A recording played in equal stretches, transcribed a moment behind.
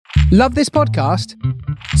Love this podcast?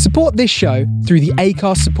 Support this show through the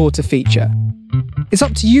Acast supporter feature. It's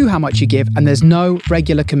up to you how much you give, and there's no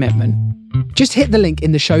regular commitment. Just hit the link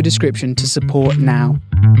in the show description to support now.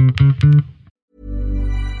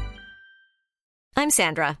 I'm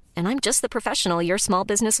Sandra, and I'm just the professional your small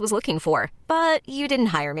business was looking for. But you didn't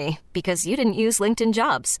hire me because you didn't use LinkedIn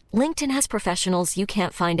Jobs. LinkedIn has professionals you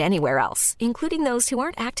can't find anywhere else, including those who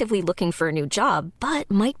aren't actively looking for a new job, but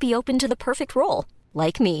might be open to the perfect role,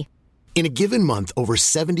 like me. In a given month, over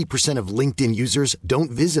 70% of LinkedIn users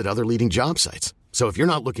don't visit other leading job sites. So if you're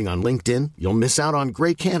not looking on LinkedIn, you'll miss out on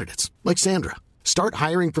great candidates like Sandra. Start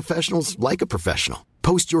hiring professionals like a professional.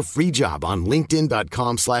 Post your free job on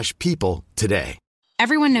linkedin.com/people today.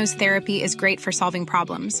 Everyone knows therapy is great for solving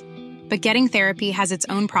problems, but getting therapy has its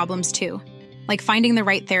own problems too, like finding the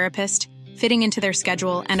right therapist, fitting into their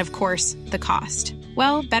schedule, and of course, the cost.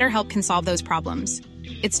 Well, BetterHelp can solve those problems.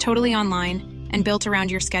 It's totally online and built around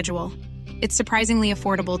your schedule. It's surprisingly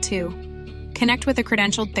affordable too. Connect with a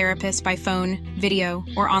credentialed therapist by phone, video,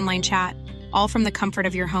 or online chat, all from the comfort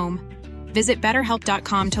of your home. Visit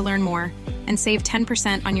BetterHelp.com to learn more and save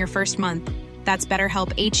 10% on your first month. That's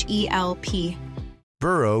BetterHelp, H-E-L-P.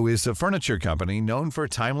 Burrow is a furniture company known for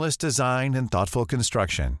timeless design and thoughtful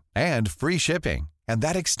construction, and free shipping, and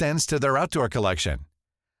that extends to their outdoor collection.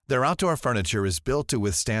 Their outdoor furniture is built to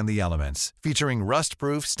withstand the elements, featuring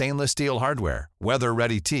rust-proof stainless steel hardware,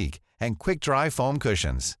 weather-ready teak, and quick-dry foam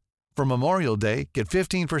cushions. For Memorial Day, get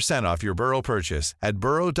 15% off your Burrow purchase at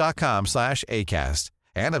burrow.com/ACAST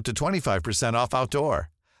and up to 25% off outdoor.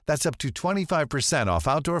 That's up to 25% off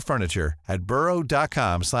outdoor furniture at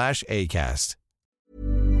burrow.com/ACAST.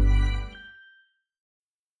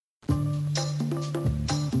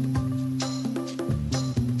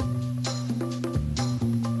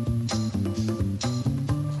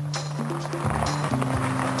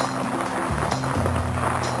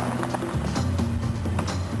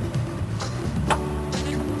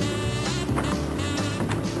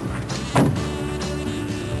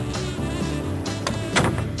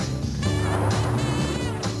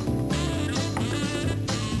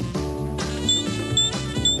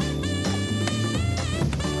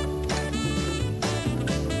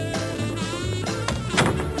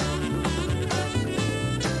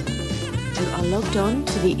 Logged on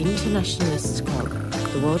to the Internationalists Club,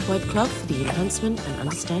 the worldwide club for the enhancement and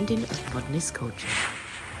understanding of modernist culture.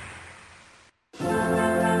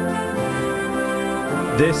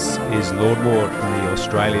 This is Lord Ward from the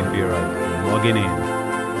Australian Bureau, logging in.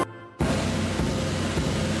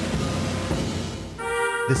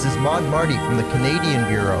 This is Maud Marty from the Canadian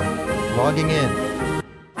Bureau, logging in.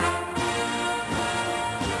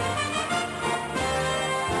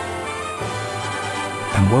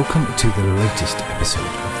 And welcome to the latest episode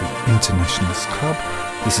of the Internationalists Club.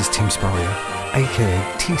 This is Tim Spurrier,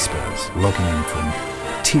 aka T-Spurs, logging in from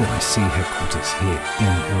TIC headquarters here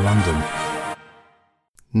in London.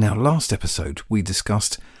 Now, last episode we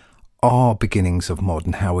discussed our beginnings of mod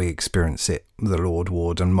and how we experience it, the Lord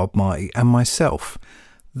Ward and Mod Marty and myself.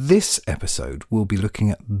 This episode we'll be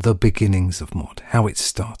looking at the beginnings of mod, how it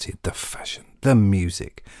started, the fashion, the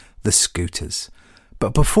music, the scooters.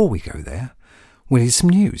 But before we go there, we need some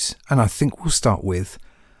news, and I think we'll start with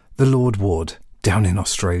the Lord Ward down in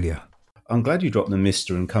Australia. I'm glad you dropped the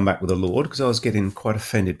Mr. and come back with a Lord, because I was getting quite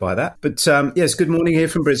offended by that. But yes, good morning here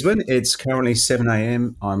from Brisbane. It's currently 7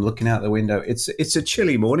 a.m. I'm looking out the window. It's a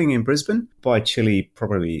chilly morning in Brisbane. By chilly,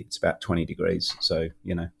 probably it's about 20 degrees. So,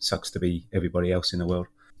 sucks to be everybody else in the world.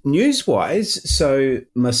 News-wise, so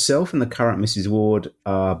myself and the current Mrs. Ward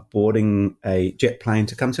are boarding a jet plane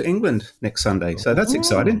to come to England next Sunday. So that's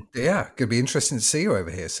exciting. Yeah, could be interesting to see you over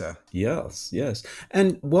here, sir. Yes.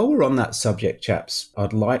 And while we're on that subject, chaps,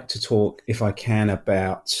 I'd like to talk, if I can,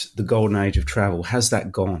 about the golden age of travel. Has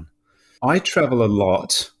that gone? I travel a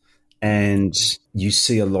lot, and you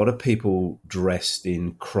see a lot of people dressed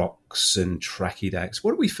in Crocs and tracky dacks.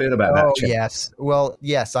 What do we feel about that, Chip? Yes. Well,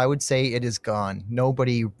 yes, I would say it is gone.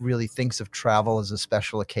 Nobody really thinks of travel as a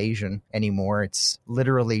special occasion anymore. It's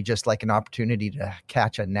literally just like an opportunity to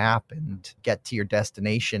catch a nap and get to your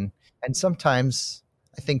destination. And sometimes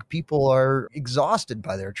I think people are exhausted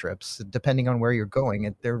by their trips, depending on where you're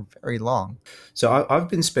going. They're very long. So I've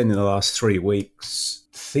been spending the last 3 weeks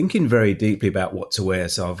thinking very deeply about what to wear.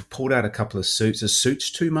 So I've pulled out a couple of suits. Are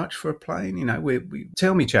suits too much for a plane? We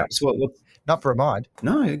tell me, chaps, what Not for a mod.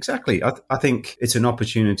 No, exactly. I think it's an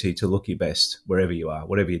opportunity to look your best wherever you are,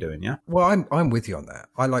 whatever you're doing, yeah? Well, I'm with you on that.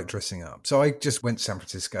 I like dressing up. So I just went to San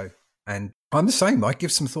Francisco, and I'm the same. I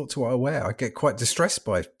give some thought to what I wear. I get quite distressed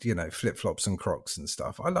by, flip-flops and Crocs and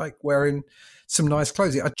stuff. I like wearing some nice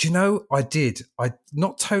clothes. I did. I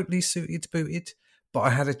not totally suited booted, but I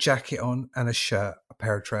had a jacket on and a shirt, a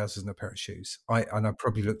pair of trousers and a pair of shoes. I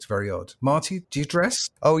probably looked very odd. Marty, do you dress?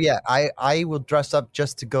 Oh yeah, I will dress up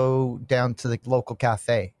just to go down to the local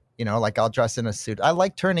cafe. Like I'll dress in a suit. I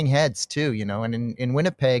like turning heads too, and in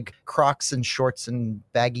Winnipeg, Crocs and shorts and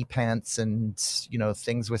baggy pants and,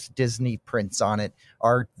 things with Disney prints on it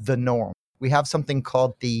are the norm. We have something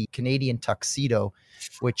called the Canadian tuxedo,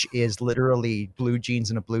 which is literally blue jeans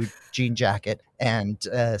and a blue jean jacket and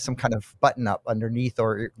some kind of button up underneath,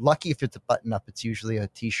 or lucky if it's a button up, it's usually a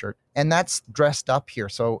t-shirt. And that's dressed up here.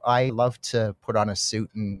 So I love to put on a suit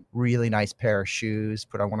and really nice pair of shoes,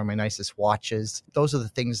 put on one of my nicest watches. Those are the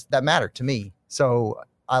things that matter to me. So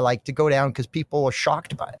I like to go down because people are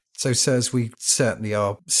shocked by it. So, sirs, we certainly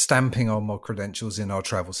are stamping on more credentials in our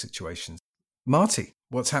travel situations. Marty,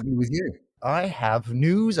 what's happening with you? I have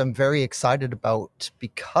news I'm very excited about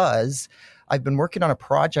because I've been working on a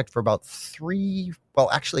project for about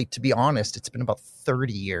to be honest, it's been about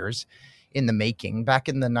 30 years in the making. Back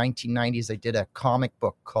in the 1990s, I did a comic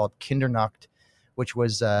book called Kindernacht, which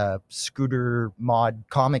was a scooter mod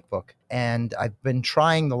comic book. And I've been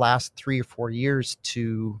trying the last 3 or 4 years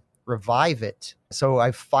to revive it. So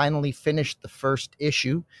I've finally finished the first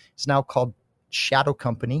issue. It's now called Shadow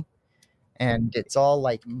Company. And it's all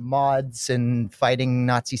like mods and fighting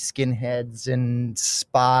Nazi skinheads and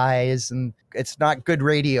spies. And it's not good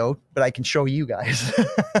radio, but I can show you guys.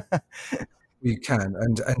 You can.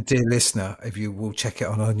 And dear listener, if you will check it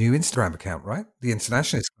on our new Instagram account, right? The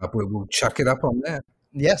Internationalists Club, we'll chuck it up on there.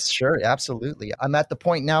 Yes, sure. Absolutely. I'm at the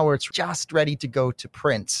point now where it's just ready to go to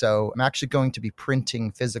print. So I'm actually going to be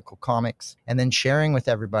printing physical comics and then sharing with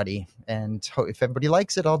everybody. And if everybody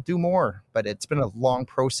likes it, I'll do more. But it's been a long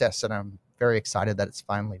process and I'm very excited that it's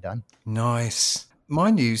finally done. Nice. My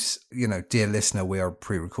news, dear listener, we are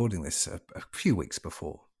pre-recording this a few weeks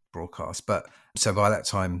before broadcast. But so by that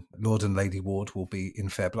time, Lord and Lady Ward will be in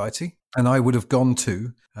Fair Blighty. And I would have gone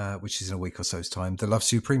to, which is in a week or so's time, the Love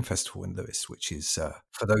Supreme Festival in Lewis, which is,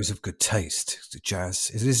 for those of good taste, the jazz.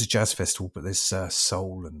 It is a jazz festival, but there's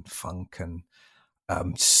soul and funk, and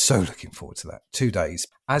I'm so looking forward to that. 2 days.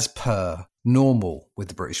 As per normal with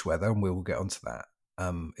the British weather, and we will get onto that.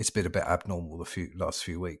 It's been a bit abnormal the last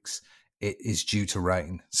few weeks. It is due to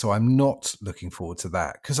rain. So I'm not looking forward to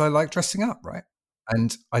that because I like dressing up, right?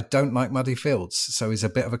 And I don't like muddy fields. So it's a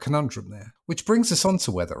bit of a conundrum there, which brings us on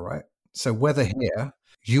to weather, right? So weather here,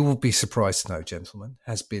 you will be surprised to know, gentlemen,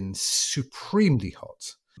 has been supremely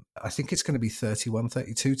hot. I think it's going to be 31,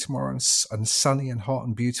 32 tomorrow and sunny and hot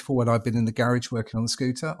and beautiful. And I've been in the garage working on the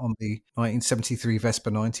scooter on the 1973 Vespa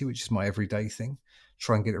 90, which is my everyday thing.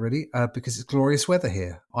 Try and get it ready because it's glorious weather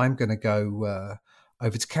here. I'm going to go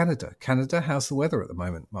over to Canada. Canada, how's the weather at the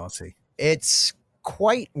moment, Marty? It's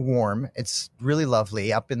quite warm. It's really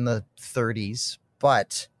lovely, up in the 30s,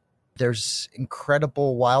 but there's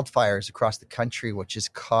incredible wildfires across the country, which is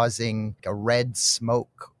causing a red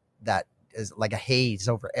smoke that is like a haze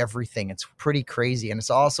over everything. It's pretty crazy. And it's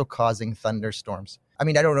also causing thunderstorms. I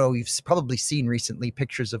mean, I don't know. You've probably seen recently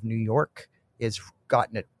pictures of New York has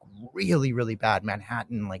gotten it really, really bad.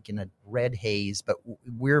 Manhattan, like in a red haze, but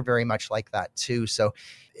we're very much like that too. So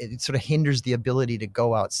it sort of hinders the ability to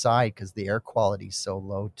go outside because the air quality is so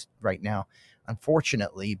low right now,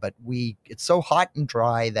 unfortunately. But it's so hot and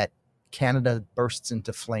dry that Canada bursts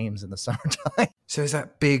into flames in the summertime. So is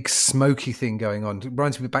that big smoky thing going on? It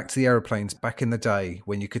reminds me back to the aeroplanes back in the day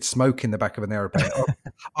when you could smoke in the back of an aeroplane.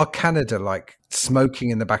 Are Canada like smoking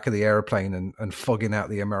in the back of the aeroplane and fogging out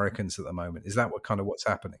the Americans at the moment? Is that what's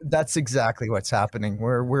happening? That's exactly what's happening.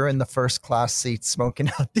 We're in the first class seat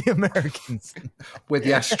smoking out the Americans. With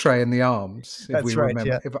the ashtray and the arms. If That's we right, remember,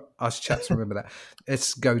 yeah. If us chaps remember that.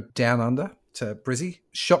 Let's go down under to Brizzy.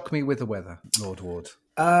 Shock me with the weather, Lord Ward.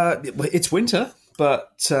 It's winter,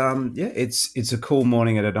 but it's a cool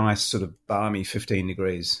morning at a nice sort of balmy 15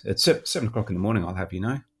 degrees. It's 7 o'clock in the morning, I'll have you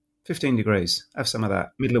know. 15 degrees. Have some of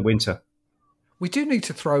that. Middle of winter. We do need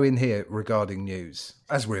to throw in here regarding news,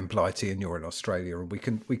 as we're in Blighty and you're in Australia, and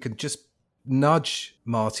we can just nudge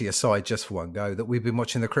Marty aside just for one go that we've been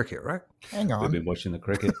watching the cricket, right? Hang on. We've been watching the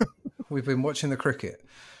cricket. We've been watching the cricket.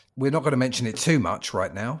 We're not going to mention it too much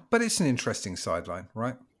right now, but it's an interesting sideline,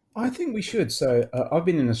 right? I think we should. So I've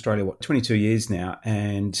been in Australia, 22 years now,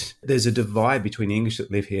 and there's a divide between the English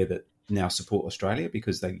that live here that now support Australia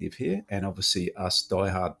because they live here, and obviously us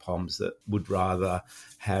diehard Poms that would rather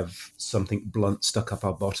have something blunt stuck up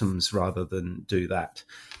our bottoms rather than do that.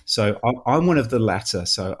 So I'm one of the latter.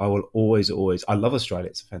 So I will always, I love Australia.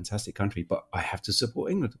 It's a fantastic country, but I have to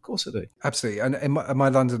support England. Of course I do. Absolutely. And my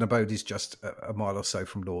London abode is just a mile or so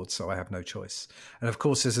from Lord's, so I have no choice. And of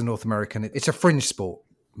course, as a North American, it's a fringe sport.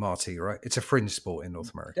 Marty, right? It's a fringe sport in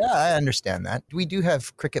North America. Yeah, I understand that. We do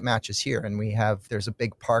have cricket matches here, and there's a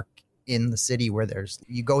big park in the city where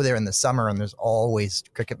you go there in the summer and there's always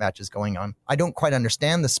cricket matches going on. I don't quite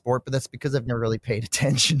understand the sport, but that's because I've never really paid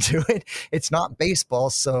attention to it. It's not baseball,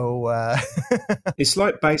 so It's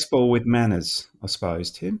like baseball with manners, I suppose,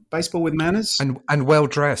 Tim. Baseball with manners. And well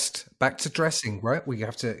dressed. Back to dressing, right? We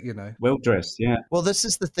have to, Well dressed, yeah. Well, this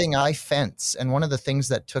is the thing. I fence, and one of the things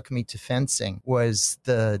that took me to fencing was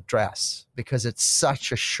the dress, because it's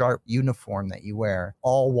such a sharp uniform that you wear,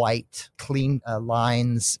 all white, clean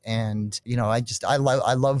lines, and I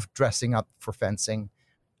love dressing up for fencing,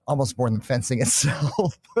 almost more than fencing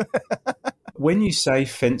itself. When you say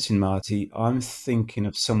fencing, Marty, I'm thinking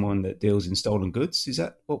of someone that deals in stolen goods. Is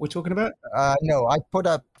that what we're talking about? No, I put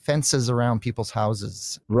up fences around people's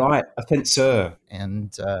houses. Right, a fencer.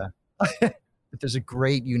 And there's a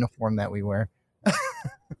great uniform that we wear.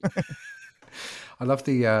 I love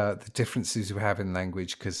the differences we have in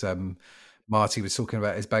language, because Marty was talking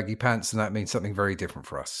about his baggy pants, and that means something very different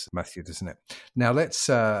for us, Matthew, doesn't it? Now let's...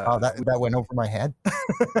 that went over my head.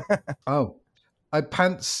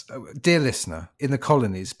 Pants, dear listener, in the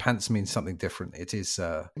colonies, pants means something different. It is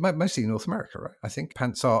mostly in North America, right? I think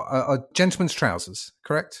pants are gentlemen's trousers,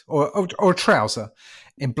 correct? Or a trouser.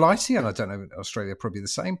 In Blighty, and I don't know, in Australia, probably the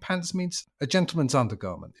same, pants means a gentleman's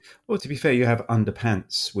undergarment. Well, to be fair, you have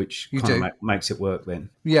underpants, which kind of makes it work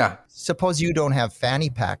then. Yeah. Suppose you don't have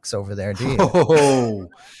fanny packs over there, do you? Oh.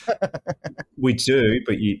 We do,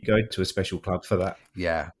 but you go to a special club for that.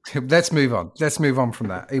 Yeah. Let's move on. Let's move on from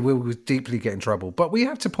that. It will deeply get in trouble. But we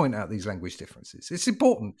have to point out these language differences. It's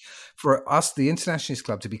important for us, the Internationalists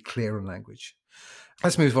Club, to be clear on language.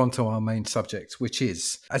 Let's move on to our main subject, which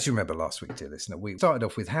is, as you remember last week, dear listener, we started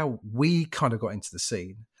off with how we kind of got into the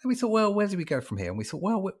scene. And we thought, well, where do we go from here? And we thought,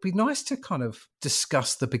 well, it'd be nice to kind of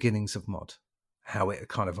discuss the beginnings of mod, how it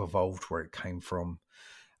kind of evolved, where it came from.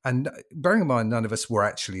 And bearing in mind, none of us were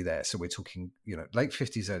actually there. So we're talking, late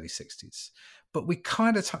 50s, early 60s. But we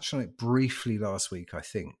kind of touched on it briefly last week, I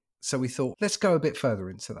think. So we thought, let's go a bit further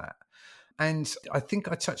into that. And I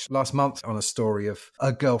think I touched last month on a story of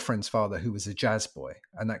a girlfriend's father who was a jazz boy.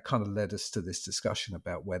 And that kind of led us to this discussion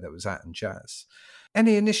about where that was at in jazz.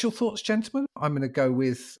 Any initial thoughts, gentlemen? I'm going to go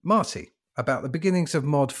with Marty about the beginnings of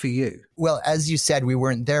mod for you. Well, as you said, we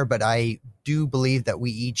weren't there, but I do believe that we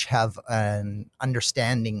each have an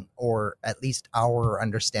understanding, or at least our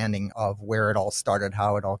understanding of where it all started,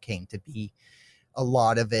 how it all came to be. A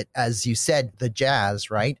lot of it, as you said, the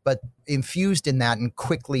jazz, right? But infused in that and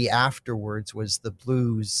quickly afterwards was the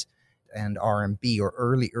blues and R&B, or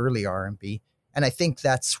early R&B. And I think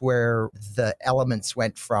that's where the elements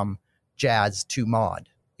went from jazz to mod,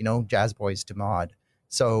 jazz boys to mod.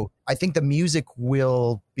 So I think the music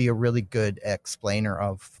will be a really good explainer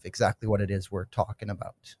of exactly what it is we're talking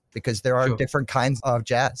about, because there are different kinds of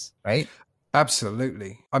jazz, right?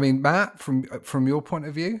 Absolutely. I mean, Matt, from your point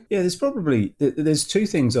of view? Yeah, there's two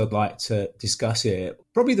things I'd like to discuss here.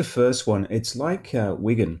 Probably the first one, it's like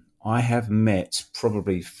Wigan. I have met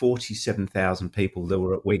probably 47,000 people that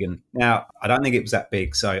were at Wigan. Now, I don't think it was that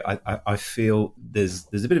big, so I feel there's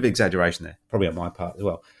a bit of exaggeration there, probably on my part as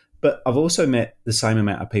well. But I've also met the same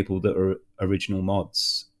amount of people that are original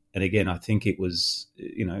mods. And again, I think it was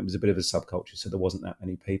a bit of a subculture, so there wasn't that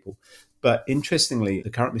many people. But interestingly,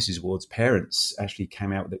 the current Mrs. Ward's parents actually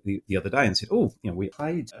came out with it the other day and said, we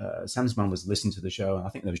played, Sam's mum was listening to the show, and I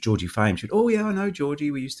think there was Georgie Fame. She said, oh, yeah, I know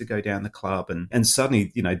Georgie. We used to go down the club. And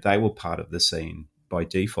suddenly, they were part of the scene by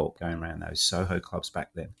default, going around those Soho clubs back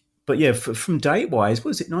then. But yeah, from date-wise,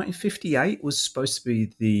 was it 1958 was supposed to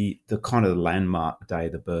be the kind of landmark day,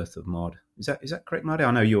 the birth of mod. Is that correct, Marty? I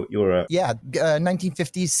know you're a... Yeah,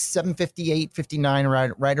 1957, 58, 59,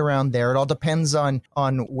 right around there. It all depends on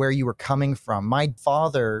where you were coming from. My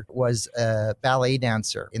father was a ballet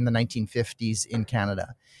dancer in the 1950s in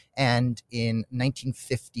Canada. And in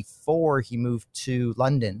 1954, he moved to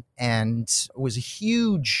London and was a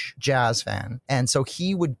huge jazz fan. And so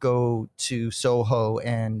he would go to Soho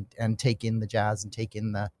and take in the jazz and take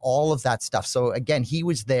in all of that stuff. So again, he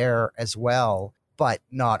was there as well, but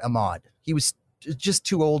not a mod. He was just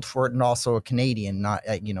too old for it, and also a Canadian, not,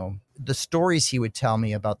 the stories he would tell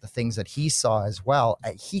me about the things that he saw as well.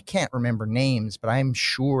 He can't remember names, but I'm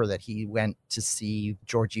sure that he went to see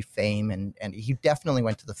Georgie Fame, and he definitely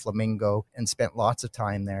went to the Flamingo and spent lots of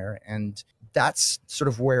time there. And that's sort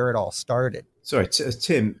of where it all started. Sorry,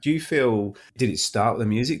 Tim, do you feel, did it start with the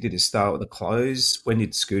music? Did it start with the clothes? When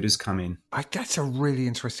did scooters come in? That's a really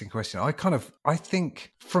interesting question. I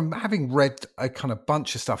think from having read a kind of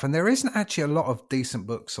bunch of stuff, and there isn't actually a lot of decent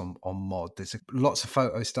books on mod. There's lots of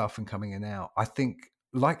photo stuff and coming in and out. I think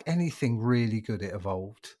like anything really good, it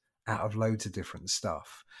evolved out of loads of different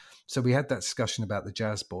stuff. So we had that discussion about the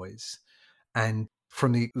Jazz Boys, and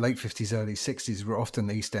from the late 50s, early 60s, were often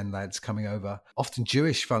East End lads coming over, often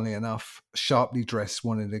Jewish, funnily enough, sharply dressed,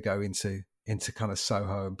 wanting to go into kind of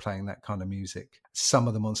Soho and playing that kind of music. Some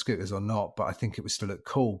of them on scooters or not, but I think it was to look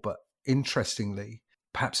cool. But interestingly,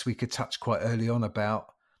 perhaps we could touch quite early on about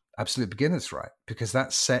Absolute Beginners, right? Because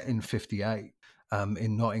that's set in 58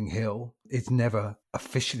 in Notting Hill. It's never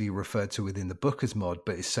officially referred to within the book as mod,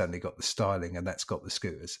 but it's certainly got the styling, and that's got the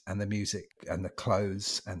scooters and the music and the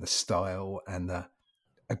clothes and the style and the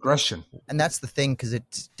aggression. And that's the thing, because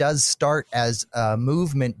it does start as a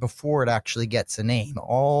movement before it actually gets a name.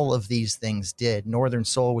 All of these things did. Northern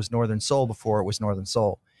Soul was Northern Soul before it was Northern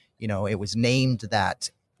Soul. You know, it was named that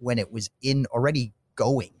when it was in already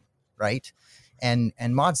going, right? And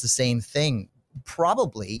mod's the same thing,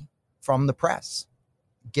 probably from the press,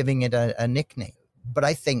 giving it a nickname. But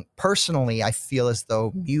I think personally, I feel as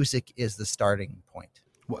though music is the starting point.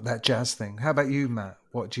 What, that jazz thing? How about you, Matt?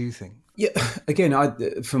 What do you think? Yeah,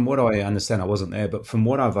 again, from what I understand, I wasn't there, but from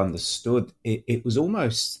what I've understood, it was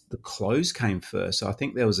almost the clothes came first. So I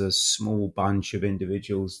think there was a small bunch of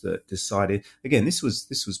individuals that decided, again, this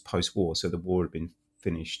was post-war, so the war had been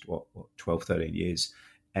finished, 12, 13 years,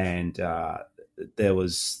 and there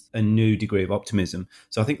was a new degree of optimism.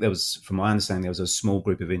 So I think there was, from my understanding, there was a small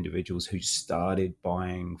group of individuals who started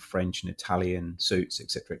buying French and Italian suits,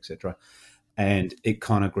 etc., and it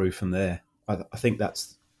kind of grew from there. I think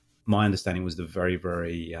that's, my understanding was the very,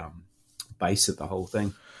 very base of the whole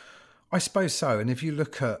thing. I suppose so. And if you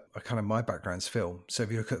look at kind of my background's film, so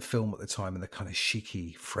if you look at film at the time and the kind of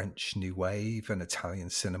chic French New Wave and Italian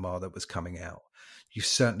cinema that was coming out, you've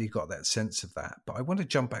certainly got that sense of that. But I want to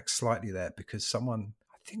jump back slightly there, because someone,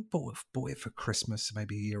 I think, bought it for Christmas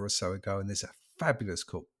maybe a year or so ago, and there's a fabulous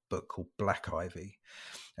book called Black Ivy,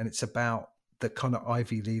 and it's about the kind of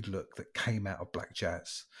Ivy League look that came out of black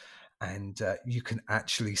jazz. And you can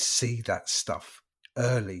actually see that stuff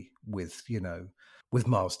early with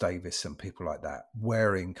Miles Davis and people like that,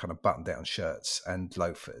 wearing kind of button-down shirts and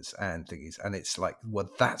loafers and thingies. And it's like, well,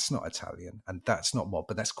 that's not Italian and that's not mod,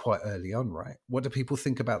 but that's quite early on, right? What do people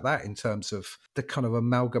think about that in terms of the kind of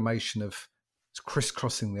amalgamation of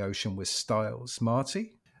crisscrossing the ocean with styles?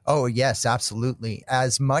 Marty? Oh, yes, absolutely.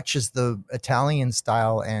 As much as the Italian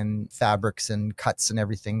style and fabrics and cuts and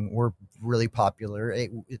everything were really popular,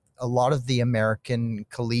 a lot of the American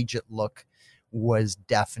collegiate look was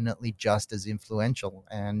definitely just as influential.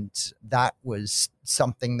 And that was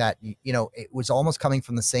something that, you know, it was almost coming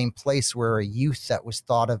from the same place where a youth that was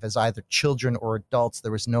thought of as either children or adults,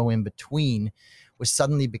 there was no in between, was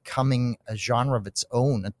suddenly becoming a genre of its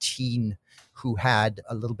own, a teen who had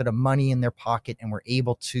a little bit of money in their pocket and were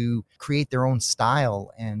able to create their own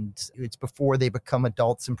style. And it's before they become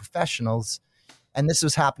adults and professionals. And this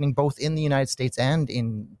was happening both in the United States and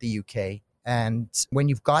in the UK. And when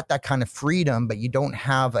you've got that kind of freedom, but you don't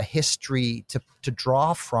have a history to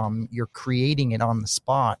draw from, you're creating it on the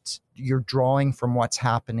spot. You're drawing from what's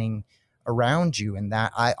happening around you. And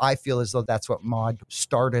that I feel as though that's what mod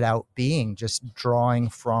started out being, just drawing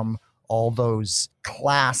from all those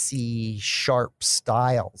classy, sharp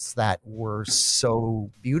styles that were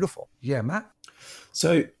so beautiful. Yeah, Matt?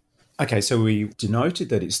 So we denoted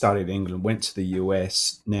that it started in England, went to the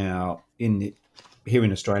US. Now, here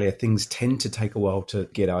in Australia, things tend to take a while to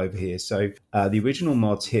get over here. So the original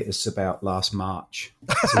mods hit us about last March.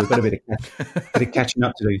 So we've got a bit of catching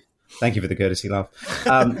up to do. Thank you for the courtesy laugh.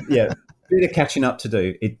 Yeah, a bit of catching up to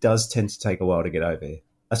do. It does tend to take a while to get over here.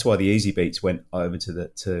 That's why the Easy Beats went over to the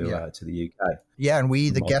UK. Yeah, and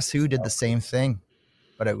the Guess Who did the same thing,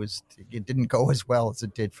 but it didn't go as well as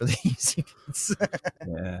it did for the Easy Beats.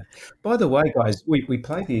 Yeah. By the way, guys, we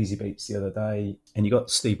played the Easy Beats the other day, and you got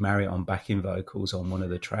Steve Marriott on backing vocals on one of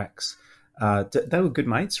the tracks. They were good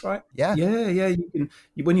mates, right? Yeah. You can,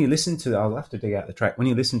 when you listen to, I'll have to dig out the track. When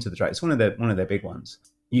you listen to the track, it's one of their big ones.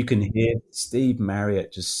 You can hear Steve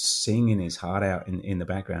Marriott just singing his heart out in the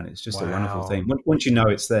background. It's just a wonderful thing. Once you know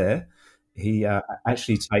it's there, he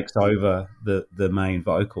actually takes over the main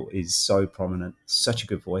vocal. Is so prominent. Such a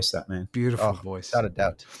good voice, that man. Beautiful voice. Without a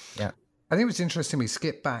doubt. Yeah. I think it was interesting. We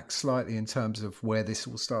skipped back slightly in terms of where this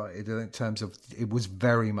all started, in terms of it was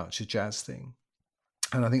very much a jazz thing.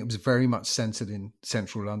 And I think it was very much centered in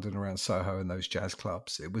central London around Soho and those jazz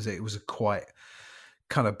clubs. It was a quite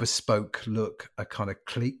kind of bespoke look, a kind of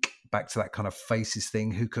clique, back to that kind of faces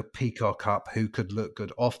thing, who could peacock up, who could look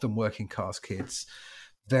good, often working class kids,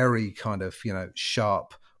 very kind of,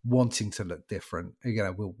 sharp, wanting to look different.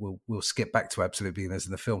 We'll skip back to Absolute Beginners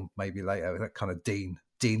in the film maybe later, that kind of Dean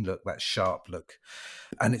Dean look, that sharp look.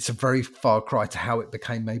 And it's a very far cry to how it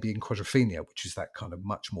became maybe in Quadrophenia, which is that kind of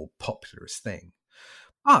much more popularist thing.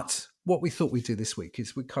 But what we thought we'd do this week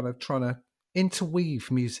is we're kind of trying to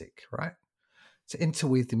interweave music, right? To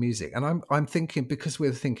interweave the music. And I'm thinking, because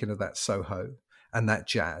we're thinking of that Soho and that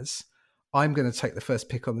jazz, I'm going to take the first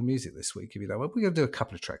pick on the music this week, if you don't mind. We're going to do a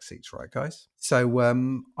couple of tracks each, right, guys?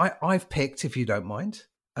 So I've picked, if you don't mind,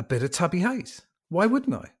 a bit of Tubby Hayes. Why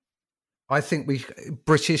wouldn't I? I think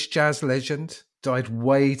British jazz legend, died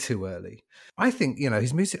way too early. I think,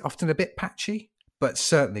 his music often a bit patchy, but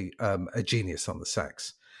certainly a genius on the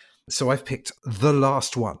sax. So I've picked The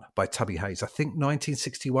Last One by Tubby Hayes, I think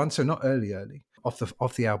 1961, so not early,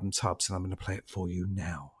 off the album Tubbs, and I'm going to play it for you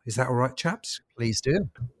now. Is that all right, chaps? Please do.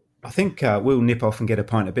 I think we'll nip off and get a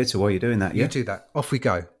pint of bitter while you're doing that. You do that. Off we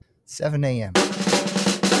go. 7 a.m.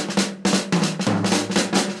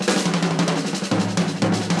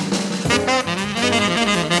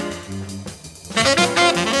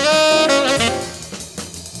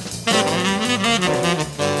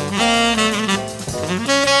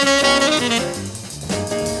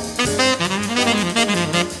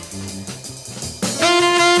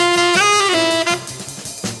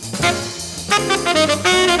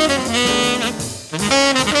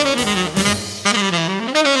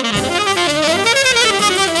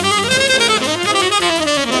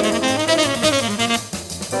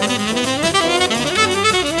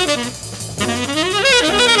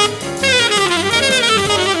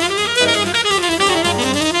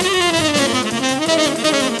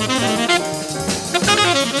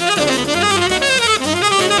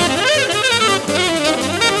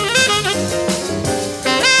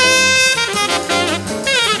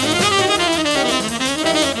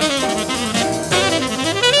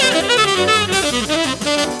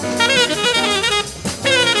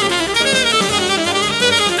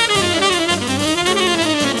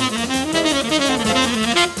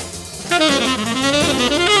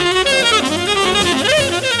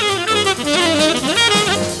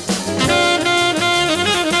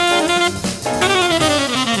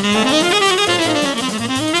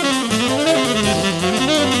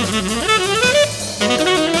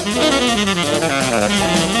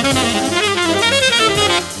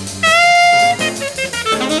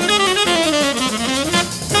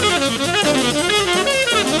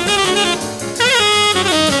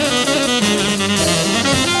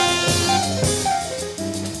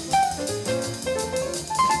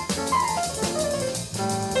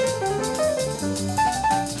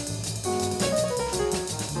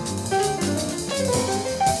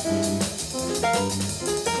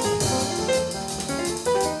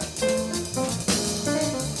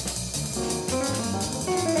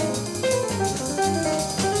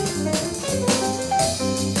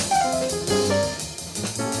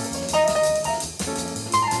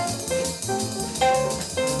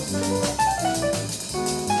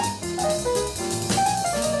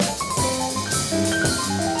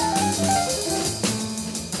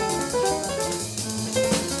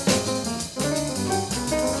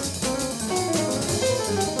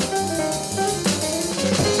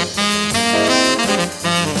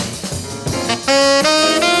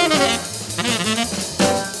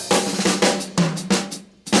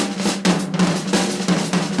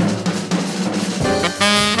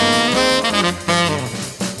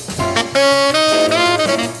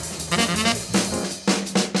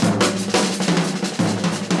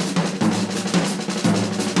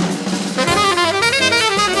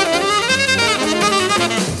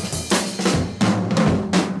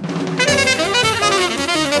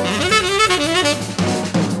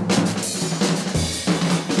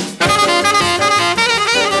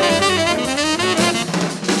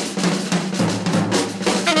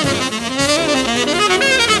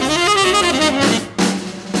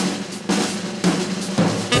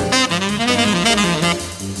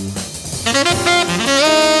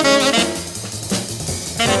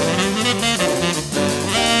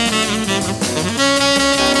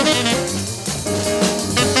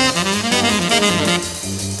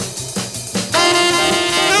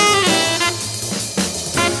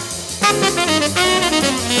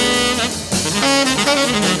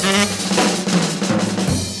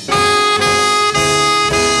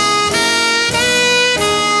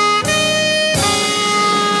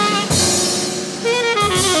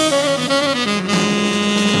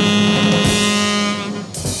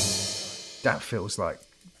 That feels like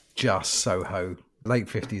just Soho, late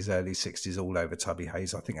 50s, early 60s, all over Tubby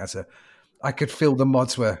Hayes. I think I could feel the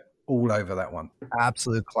mods were all over that one.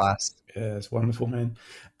 Absolute class. Yeah, it's wonderful, man.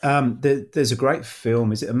 There's a great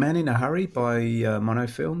film. Is it A Man in a Hurry by Mono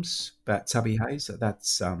Films about Tubby Hayes?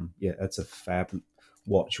 That's a fab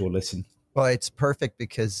watch or listen. Well, it's perfect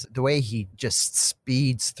because the way he just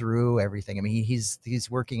speeds through everything. I mean, he's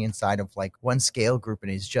working inside of like one scale group,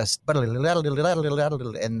 and he's just and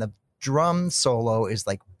the drum solo is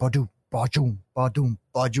like ba-doom, ba-doom, ba-doom,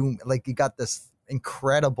 ba-doom. Like you got this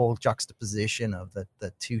incredible juxtaposition of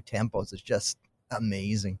the two tempos. It's just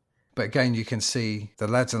amazing. But again, you can see the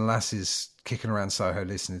lads and lasses kicking around Soho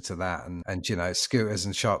listening to that, and you know, scooters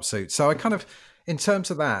and sharp suits. So I kind of, in terms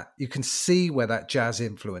of that, you can see where that jazz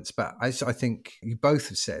influence, but as I think you both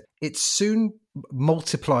have said, it soon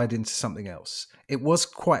multiplied into something else. It was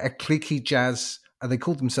quite a cliquey jazz, and they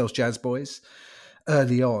called themselves jazz boys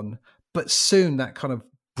early on, but soon that kind of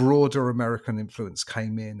broader American influence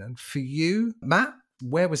came in. And for you, Matt,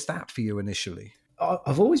 where was that for you initially?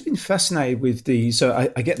 I've always been fascinated with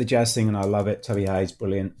I get the jazz thing and I love it. Tubby Hayes,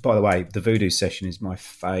 brilliant. By the way, the Voodoo Session is my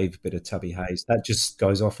fave bit of Tubby Hayes. That just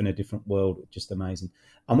goes off in a different world, just amazing.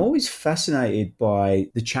 I'm always fascinated by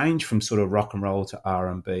the change from sort of rock and roll to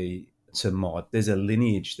R&B to mod. There's a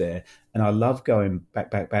lineage there, and I love going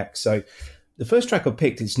back. So the first track I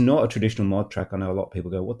picked, it's not a traditional mod track. I know a lot of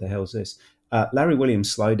people go, what the hell is this? Larry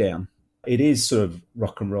Williams' Slow Down. It is sort of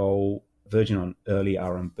rock and roll, verging on early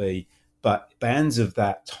R&B. But bands of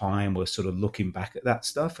that time were sort of looking back at that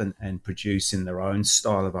stuff and producing their own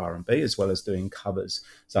style of R&B as well as doing covers.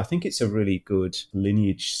 So I think it's a really good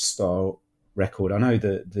lineage style record. I know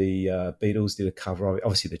that the Beatles did a cover of it.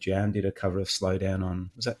 Obviously, the Jam did a cover of Slow Down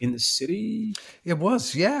on, was that In the City? It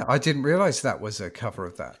was, yeah. I didn't realise that was a cover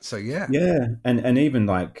of that. So, yeah. Yeah, and even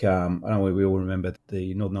like, I know we all remember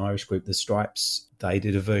the Northern Irish group, The Stripes, they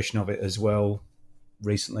did a version of it as well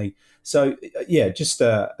recently. So yeah, just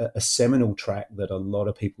a seminal track that a lot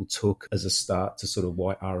of people took as a start to sort of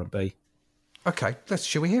white R&B. Okay,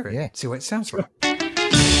 shall we hear it? Yeah. See what it sounds like.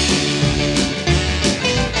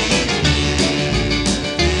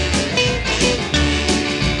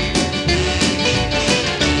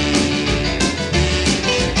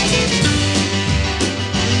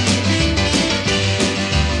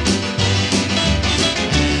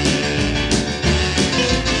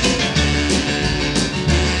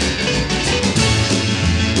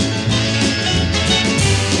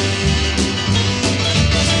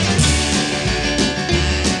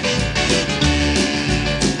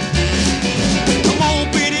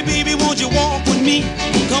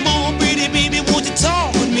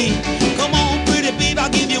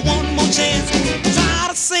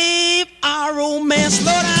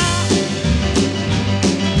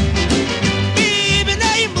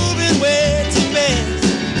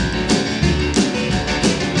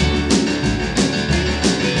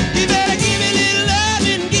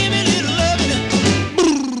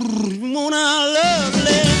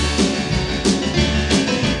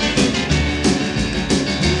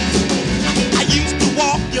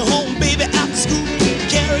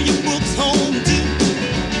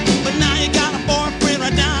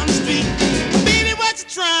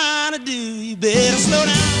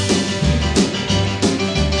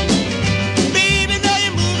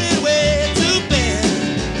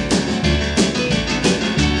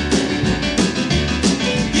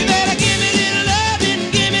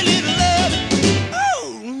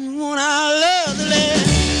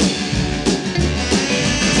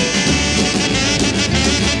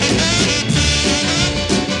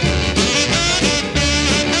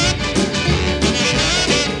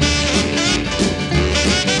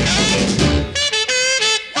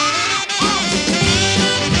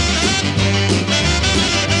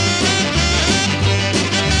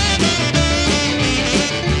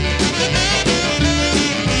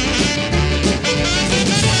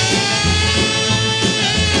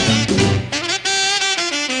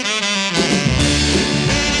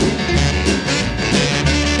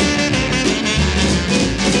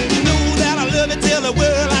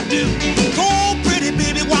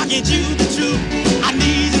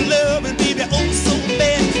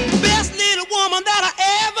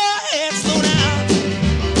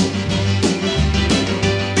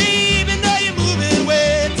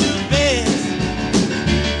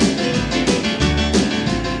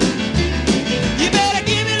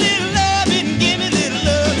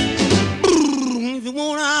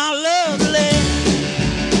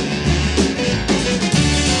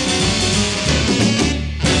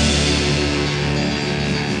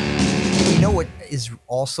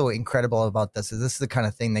 Also incredible about this is the kind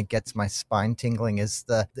of thing that gets my spine tingling, is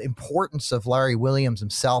the importance of Larry Williams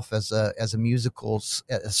himself as a musical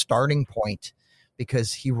starting point,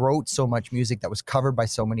 because he wrote so much music that was covered by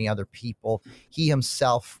so many other people. He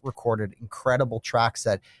himself recorded incredible tracks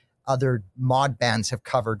that other mod bands have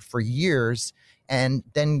covered for years, and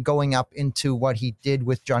then going up into what he did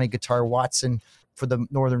with Johnny Guitar Watson for the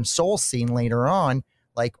Northern Soul scene later on,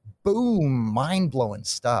 like, boom, mind-blowing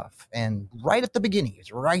stuff. And right at the beginning,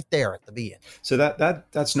 it's right there at the beginning. So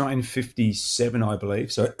that's 1957, I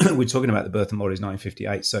believe. So we're talking about the birth of mod is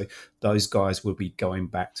 1958. So those guys would be going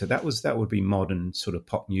back to that would be modern sort of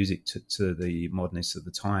pop music to the modernists of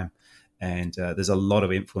the time. And there's a lot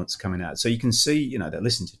of influence coming out. So you can see, they're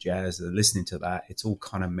listening to jazz, they're listening to that. It's all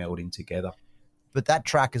kind of melding together. But that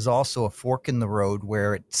track is also a fork in the road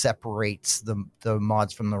where it separates the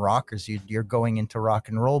mods from the rockers. You're going into rock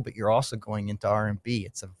and roll, but you're also going into R&B.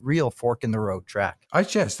 It's a real fork in the road track.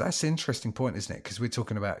 That's an interesting point, isn't it? Because we're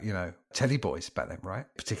talking about, Telly Boys back then, right?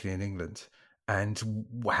 Particularly in England, and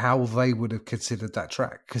how they would have considered that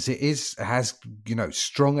track. Because it has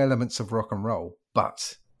strong elements of rock and roll,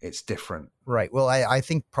 but it's different. Right. Well, I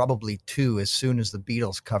think probably too, as soon as the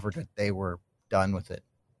Beatles covered it, they were done with it.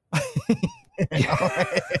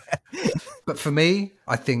 But for me,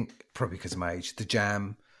 I think probably because of my age, the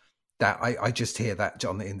Jam, that I just hear that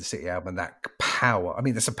on the In the City album, that power. I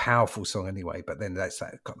mean, it's a powerful song anyway, but then got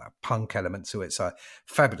that punk element to it. So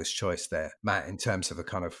fabulous choice there, Matt, in terms of a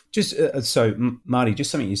kind of just Marty,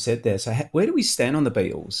 just something you said there. So where do we stand on the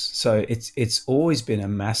Beatles? So it's always been a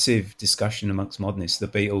massive discussion amongst modernists. The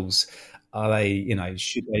Beatles, are they,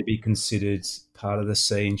 should they be considered part of the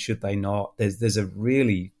scene? Should they not? There's a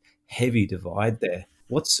really heavy divide there.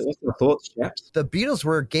 What's your thoughts, chaps? The Beatles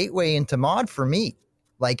were a gateway into mod for me.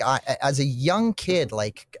 Like, as a young kid,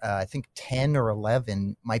 I think 10 or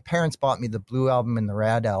 11, my parents bought me the Blue album and the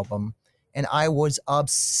Red album, and I was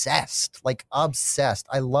obsessed.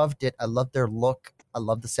 I loved it. I loved their look. I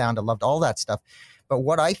loved the sound. I loved all that stuff. But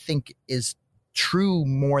what I think is true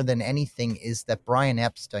more than anything is that Brian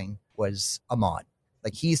Epstein was a mod.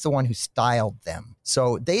 Like, he's the one who styled them.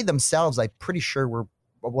 So they themselves, I'm pretty sure, were,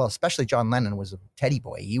 well, especially John Lennon was a teddy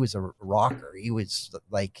boy. He was a rocker. He was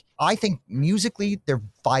I think musically they're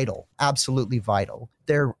vital, absolutely vital.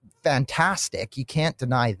 They're fantastic. You can't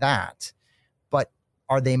deny that. But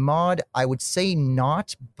are they mod? I would say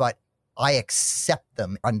not, but I accept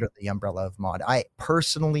them under the umbrella of mod. I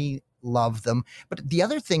personally love them. But the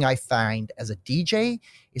other thing I find as a DJ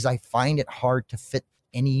is I find it hard to fit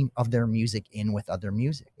any of their music in with other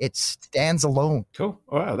music. It stands alone. Cool.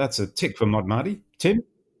 Wow, that's a tick for Mod Marty. Tim,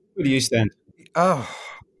 where do you stand?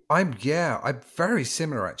 I'm very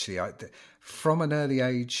similar actually. From an early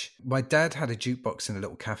age, my dad had a jukebox in a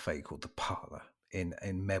little cafe called the Parlour in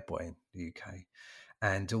Medway in the UK,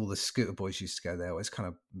 and all the scooter boys used to go there. It was kind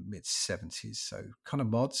of mid-70s, so kind of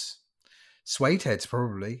mods. Suede heads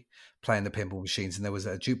probably playing the pinball machines, and there was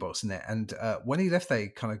a jukebox in there. And when he left, they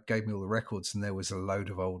kind of gave me all the records, and there was a load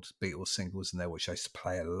of old Beatles singles in there, which I used to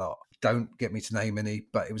play a lot. Don't get me to name any,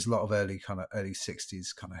 but it was a lot of early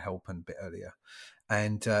 60s kind of Help and a bit earlier.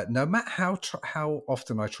 And no matter how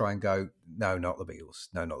often I try and go, no, not the Beatles.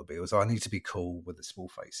 No, not the Beatles. I need to be cool with the small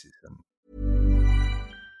faces.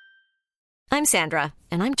 I'm Sandra,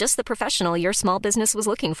 and I'm just the professional your small business was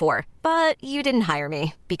looking for. But you didn't hire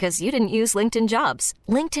me because you didn't use LinkedIn Jobs.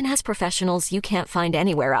 LinkedIn has professionals you can't find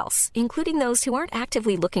anywhere else, including those who aren't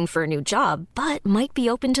actively looking for a new job, but might be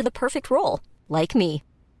open to the perfect role, like me.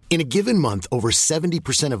 In a given month, over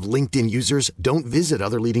 70% of LinkedIn users don't visit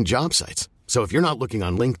other leading job sites. So if you're not looking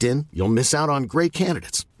on LinkedIn, you'll miss out on great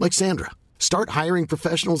candidates like Sandra. Start hiring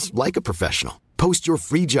professionals like a professional. Post your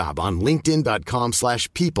free job on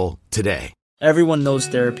linkedin.com/people today. Everyone knows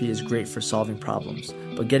therapy is great for solving problems,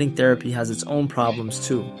 but getting therapy has its own problems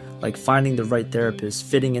too, like finding the right therapist,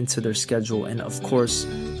 fitting into their schedule, and of course,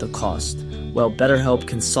 the cost. Well, BetterHelp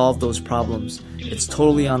can solve those problems. It's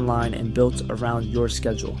totally online and built around your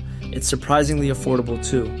schedule. It's surprisingly affordable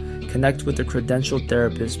too. Connect with a credentialed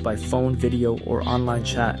therapist by phone, video, or online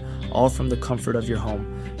chat, all from the comfort of your home.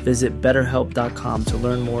 Visit BetterHelp.com to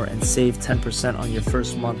learn more and save 10% on your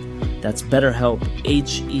first month. That's BetterHelp,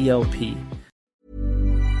 H-E-L-P.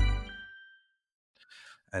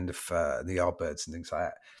 And the Yardbirds and things like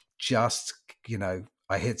that. Just,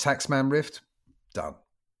 I hear Taxman riff, done.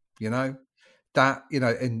 That,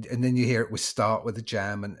 and then you hear it with Start with the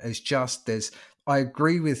Jam, and it's just, I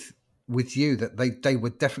agree with you that they were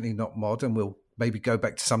definitely not mod, and we'll maybe go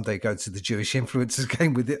back to someday, go to the Jewish influences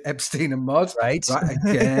game with Epstein and mod, right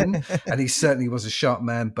again. And he certainly was a sharp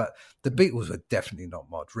man, but the Beatles were definitely not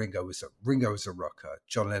mod. Ringo was a rocker.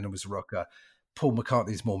 John Lennon was a rocker. Paul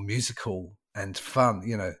McCartney's more musical and fun.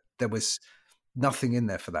 There was nothing in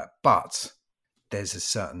there for that, but there's a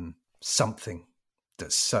certain something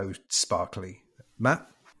that's so sparkly. Matt?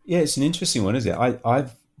 Yeah, it's an interesting one, isn't it?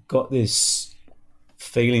 I've got this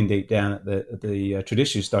feeling deep down that the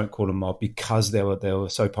traditionalists don't call them mod because they were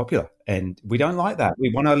so popular, and we don't like that.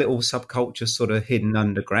 We want our little subculture sort of hidden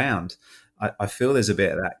underground. I feel there's a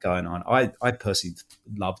bit of that going on. I personally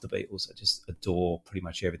love the Beatles. I just adore pretty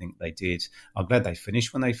much everything they did. I'm glad they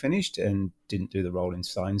finished when they finished and didn't do the Rolling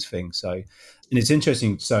Stones thing. So, and it's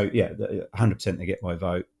interesting. So, yeah, 100% they get my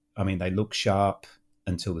vote. I mean, they look sharp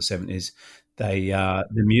until the 70s. The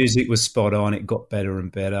music was spot on. It got better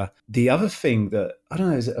and better. The other thing that, I don't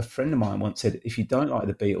know, is a friend of mine once said, if you don't like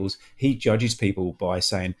the Beatles, he judges people by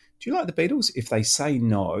saying, do you like the Beatles? If they say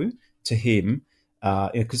no to him,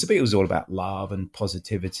 because the Beatles is all about love and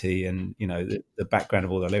positivity and, you know, the background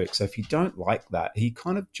of all the lyrics. So if you don't like that, he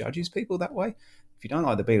kind of judges people that way. If you don't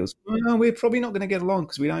like the Beatles, well, we're probably not going to get along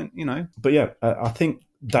because we don't, you know. But yeah, I think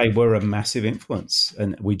they were a massive influence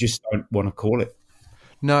and we just don't want to call it.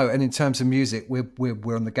 No, and in terms of music,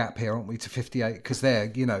 we're on the gap here, aren't we, to 58? Because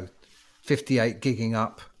they're, you know, 58 gigging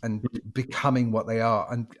up and becoming what they are,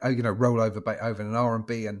 and you know, roll over Beethoven and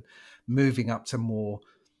R&B and moving up to more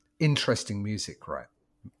interesting music, right?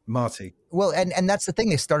 Marty. Well, and that's the thing.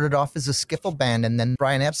 They started off as a skiffle band, and then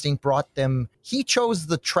Brian Epstein brought them. He chose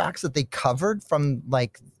the tracks that they covered from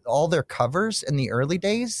like all their covers in the early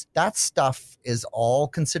days. That stuff is all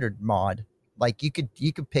considered mod. Like you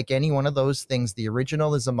could pick any one of those things. The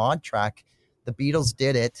original is a mod track. The Beatles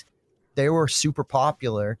did it. They were super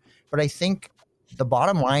popular. But I think the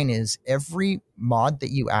bottom line is every mod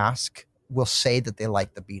that you ask will say that they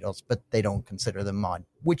like the Beatles, but they don't consider them mod,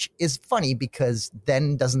 which is funny because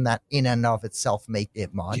then doesn't that in and of itself make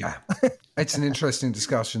it mod? Yeah. It's an interesting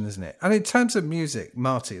discussion, isn't it? And in terms of music,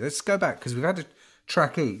 Marty, let's go back because we've had a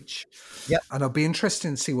track each. Yeah. And I'll be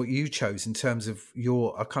interested to see what you chose in terms of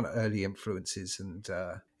your kind of early influences and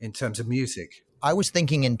in terms of music. I was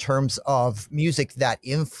thinking in terms of music that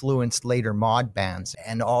influenced later mod bands,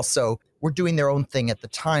 and also were doing their own thing at the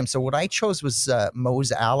time. So what I chose was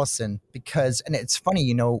Mose Allison because, and it's funny,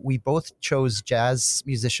 you know, we both chose jazz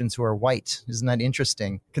musicians who are white. Isn't that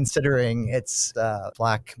interesting? Considering it's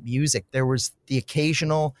black music, there was the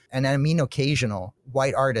occasional, and I mean occasional,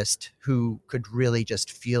 white artist who could really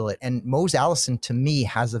just feel it. And Mose Allison, to me,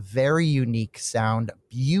 has a very unique sound, a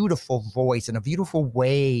beautiful voice, and a beautiful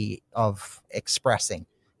way of expressing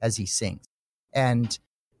as he sings. And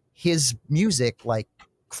his music, like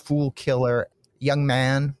Fool Killer, Young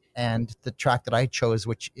Man, and the track that I chose,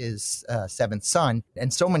 which is Seventh Son,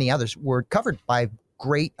 and so many others, were covered by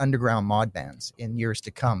great underground mod bands in years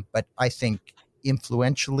to come. But I think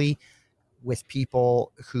influentially with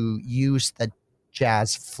people who used the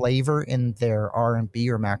jazz flavor in their R&B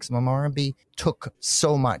or maximum R&B, took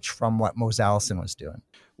so much from what Mose Allison was doing.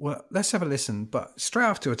 Well, let's have a listen, but straight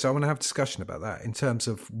afterwards, I want to have a discussion about that in terms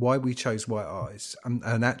of why we chose white artists.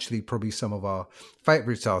 And actually, probably some of our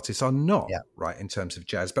favourite artists are not right in terms of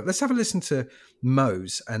jazz. But let's have a listen to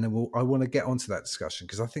Mose, and then I want to get onto that discussion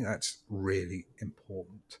because I think that's really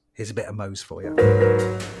important. Here's a bit of Mose for you.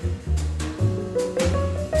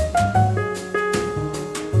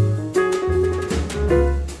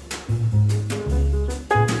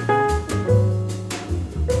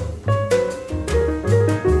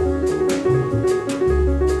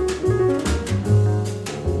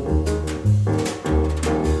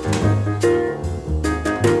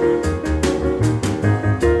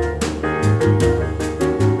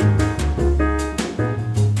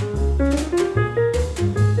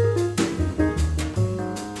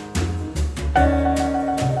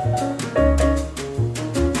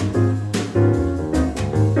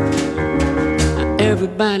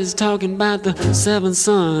 Everybody's talking about the seventh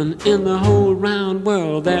son. In the whole round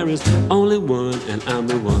world there is only one, and I'm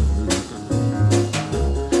the one.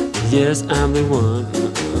 Yes, I'm the one.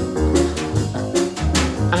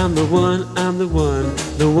 I'm the one, I'm the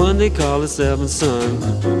one they call the seventh son.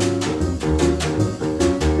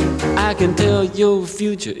 I can tell your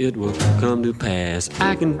future, it will come to pass.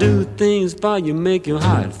 I can do things for you, make your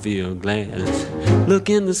heart feel glad. Look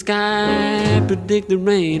in the sky, predict the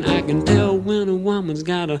rain. I can tell when a woman's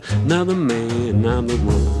got another man. I'm the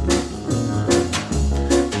one.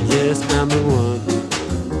 Yes, I'm the one.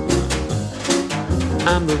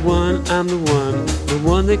 I'm the one, I'm the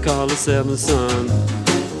one they call the seventh son.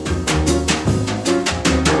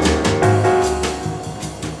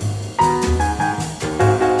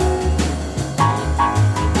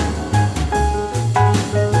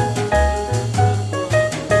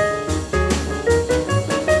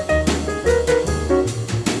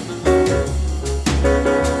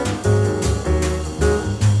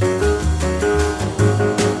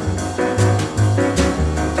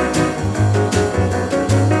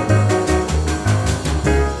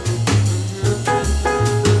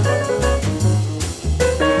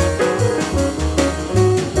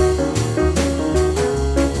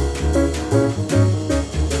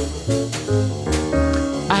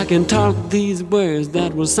 can talk these words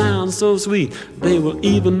that will sound so sweet. They will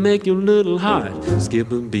even make your little heart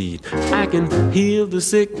skip a beat. I can heal the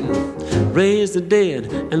sick, raise the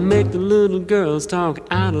dead, and make the little girls talk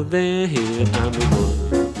out of their head. I'm the one.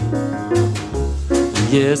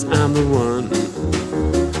 Yes, I'm the one.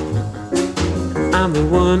 I'm the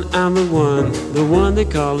one, I'm the one they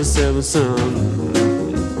call the seventh son.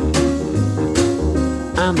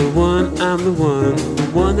 I'm the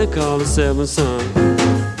one they call the seventh son.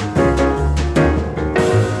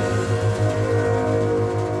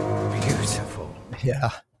 Beautiful. Yeah.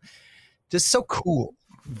 Just so cool.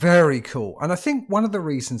 Very cool. And I think one of the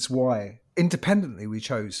reasons why independently we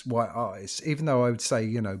chose white artists, even though I would say,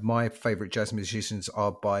 you know, my favorite jazz musicians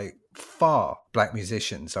are by far black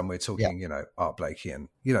musicians, and we're talking, you know, Art Blakey and,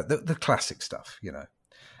 you know, the classic stuff, you know.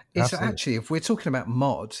 It's actually, if we're talking about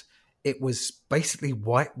mod, it was basically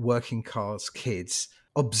white working class kids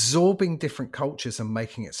absorbing different cultures and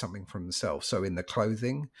making it something for themselves. So in the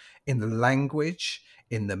clothing, in the language,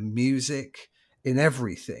 in the music, in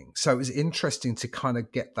everything. So it was interesting to kind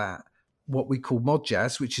of get that, what we call mod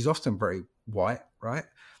jazz, which is often very white, right?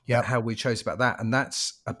 Yeah. How we chose about that. And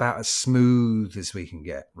that's about as smooth as we can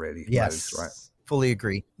get, really. Yes. Right. Fully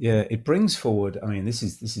agree. Yeah, it brings forward, I mean, this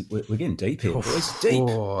is we're getting deep here. It's deep.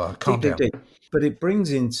 Calm down. Deep. But it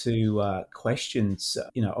brings into questions,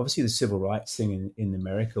 you know, obviously the civil rights thing in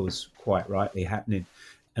America was quite rightly happening.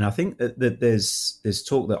 And I think that there's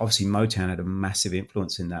talk that obviously Motown had a massive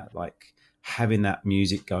influence in that, like having that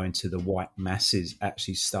music going to the white masses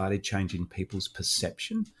actually started changing people's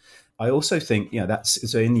perception. I also think, you know, that's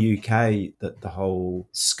so in the UK that the whole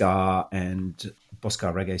ska and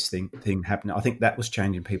Bosca reggae thing happened. I think that was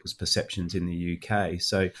changing people's perceptions in the UK.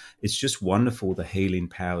 So it's just wonderful, the healing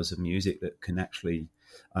powers of music that can actually,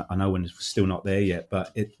 I know we're still not there yet,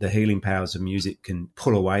 but the healing powers of music can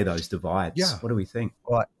pull away those divides. Yeah. What do we think?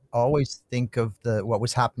 Well, I always think of what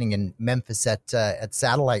was happening in Memphis at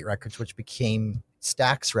Satellite Records, which became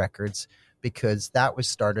Stax Records, because that was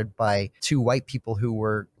started by two white people who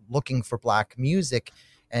were looking for black music,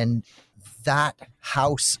 and that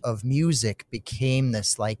house of music became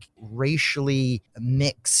this like racially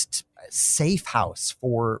mixed safe house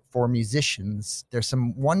for musicians. There's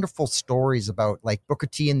some wonderful stories about like Booker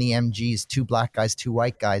T and the MGs, two black guys, two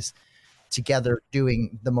white guys together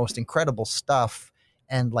doing the most incredible stuff.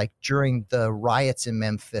 And like during the riots in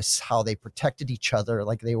Memphis, how they protected each other,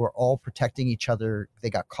 like they were all protecting each other. They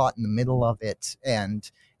got caught in the middle of it,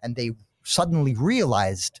 and they suddenly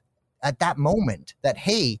realized at that moment that,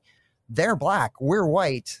 hey, they're black, we're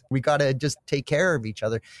white, we got to just take care of each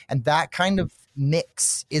other. And that kind of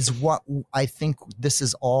mix is what I think this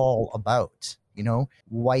is all about. You know,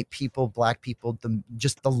 white people, black people,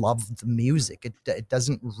 just the love of the music. It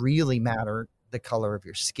doesn't really matter the color of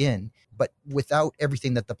your skin, but without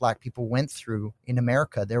everything that the black people went through in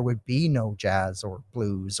America, there would be no jazz or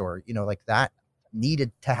blues or, you know, like that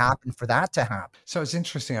needed to happen for that to happen. So it's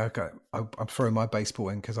interesting. I'm throwing my baseball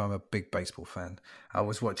in because I'm a big baseball fan. I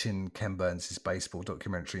was watching Ken Burns' baseball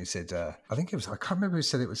documentary and said, I can't remember who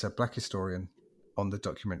said it, was a black historian on the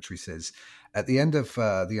documentary, says at the end of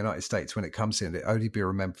the United States, when it comes in, it only be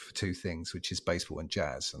remembered for two things, which is baseball and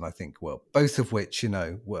jazz. And I think, well, both of which, you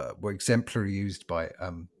know, were exemplary used by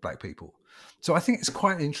black people. So I think it's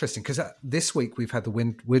quite interesting because this week we've had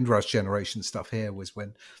the Windrush generation stuff here, was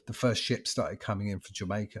when the first ship started coming in for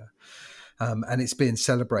Jamaica. And it's being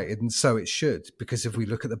celebrated, and so it should, because if we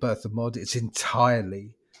look at the birth of mod, it's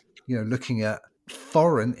entirely, you know, looking at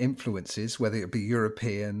foreign influences, whether it be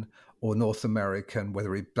European or North American,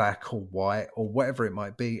 whether it be black or white or whatever it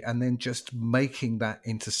might be, and then just making that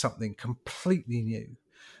into something completely new,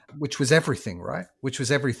 which was everything, right? Which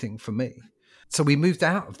was everything for me. So we moved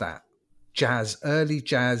out of that early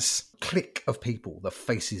jazz clique of people, the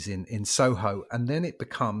faces in Soho, and then it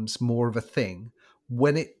becomes more of a thing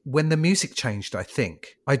when the music changed.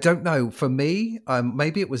 I don't know, for me,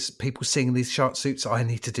 maybe it was people seeing these chart suits, I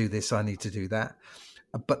need to do this, I need to do that,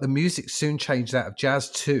 but the music soon changed out of jazz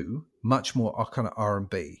to much more kind of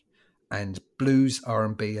R&B and blues,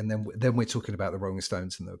 R&B, and then we're talking about the Rolling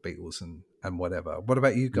Stones and the Beatles and whatever. What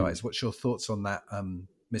about you guys? What's your thoughts on that,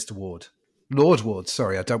 Mr. Ward? Lord Ward,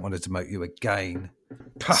 sorry, I don't want to demote you again.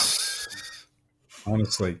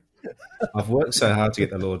 Honestly, I've worked so hard to get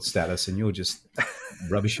the Lord status, and you're just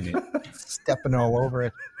rubbishing it. Stepping all over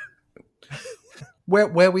it. Where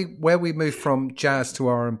we moved from jazz to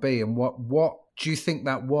R&B, and what do you think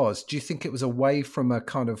that was? Do you think it was away from a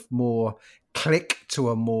kind of more click to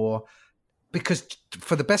a more, because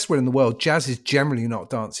for the best will in the world, jazz is generally not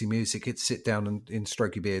dancey music. It's sit down and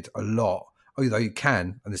stroke your beard a lot. although you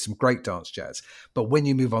can, and there's some great dance jazz. But when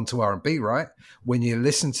you move on to R&B, right, when you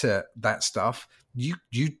listen to that stuff, you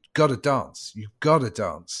got to dance. You've got to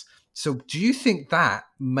dance. So do you think that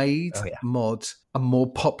made mod a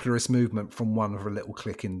more popularist movement from one of a little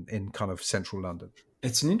clique in kind of central London?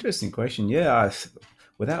 It's an interesting question. Yeah,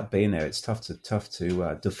 without being there, it's tough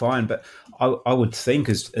to define. But I would think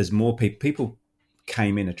as more people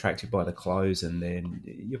came in attracted by the clothes, and then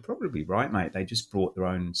you're probably right, mate. They just brought their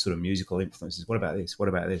own sort of musical influences. What about this? What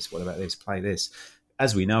about this? What about this? Play this.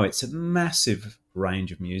 As we know, it's a massive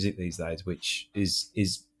range of music these days, which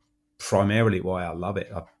is primarily why I love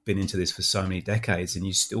it. I've been into this for so many decades, and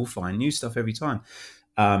you still find new stuff every time.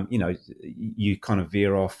 You kind of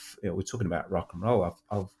veer off. We're talking about rock and roll.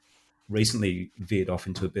 I've recently veered off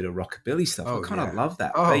into a bit of rockabilly stuff. I kind of love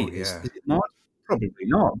that beat. Is it mod? Probably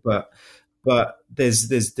not, but there's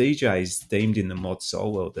DJs deemed in the mod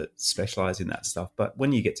soul world that specialize in that stuff. But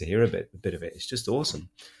when you get to hear a bit of it, it's just awesome.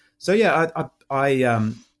 So yeah, I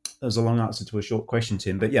that was a long answer to a short question,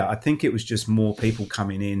 Tim. But yeah, I think it was just more people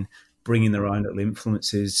coming in, bringing their own little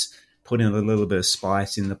influences, putting a little bit of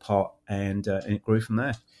spice in the pot, and it grew from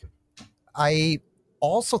there. I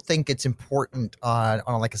also think it's important on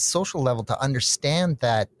like a social level to understand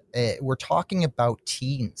that we're talking about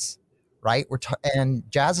teens, right? And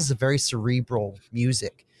jazz is a very cerebral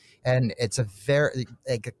music, and it's a very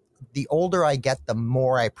the older I get, the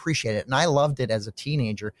more I appreciate it. And I loved it as a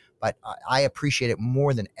teenager, but I appreciate it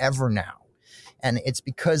more than ever now. And it's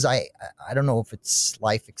because I don't know if it's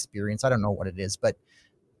life experience. I don't know what it is, but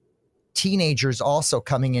teenagers also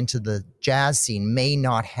coming into the jazz scene may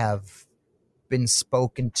not have been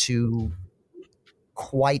spoken to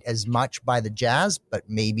quite as much by the jazz, but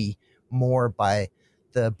maybe more by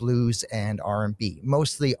the blues and R&B,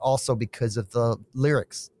 mostly also because of the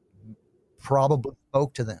lyrics probably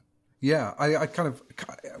spoke to them. Yeah, I'm going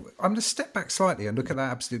to step back slightly and look at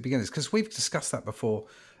that Absolute Beginners, because we've discussed that before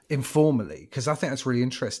informally, because I think that's really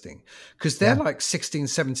interesting, because they're like 16,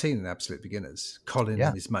 17 in Absolute Beginners, Colin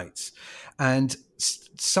and his mates. And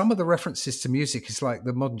some of the references to music is like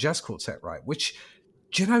the Modern Jazz Quartet, right? Which,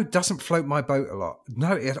 doesn't float my boat a lot.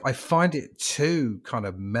 No, I find it too kind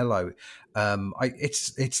of mellow.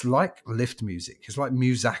 It's like lift music. It's like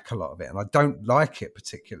muzak, a lot of it, and I don't like it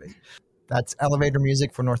particularly. That's elevator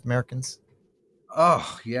music for North Americans.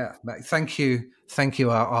 Oh, yeah. Thank you,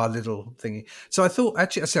 our little thingy. So I thought,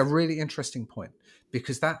 actually, that's a really interesting point,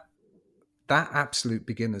 because that Absolute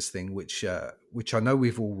Beginners thing, which I know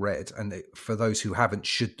we've all read, and for those who haven't,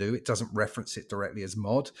 should do. It doesn't reference it directly as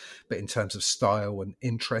mod, but in terms of style and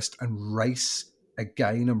interest and race,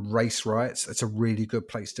 again, and race riots, it's a really good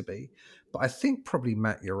place to be. But I think probably,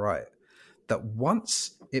 Matt, you're right, that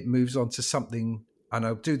once it moves on to something, and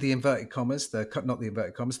I'll do the inverted commas, not the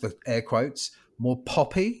inverted commas, the air quotes, more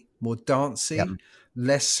poppy, more dancey,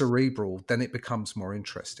 less cerebral, then it becomes more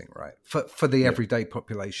interesting, right? For the everyday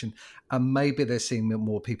population. And maybe they're seeing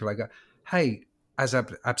more people like, hey, as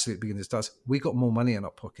Absolute Beginners does, we got more money in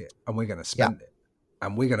our pocket and we're going to spend it.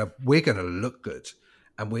 And we're going to look good.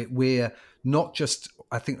 And we're not just,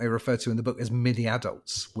 I think they refer to in the book as mini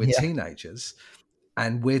adults. We're teenagers,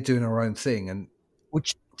 and we're doing our own thing. And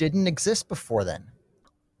which didn't exist before then.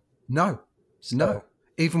 No.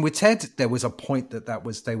 Even with Ted, there was a point that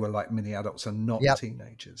they were like mini adults and not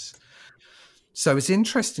teenagers. So it's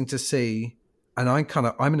interesting to see, and I'm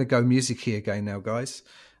going to go music-y again now, guys.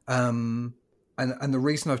 And the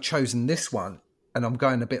reason I've chosen this one, and I'm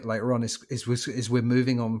going a bit later on, is we're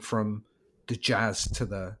moving on from the jazz to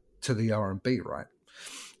the R&B, right?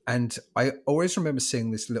 And I always remember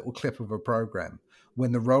seeing this little clip of a program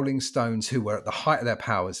when the Rolling Stones, who were at the height of their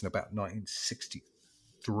powers in about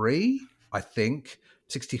 1963, I think,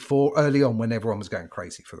 64, early on, when everyone was going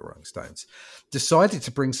crazy for the Rolling Stones, decided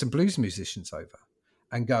to bring some blues musicians over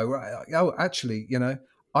and go, right, oh, actually, I'm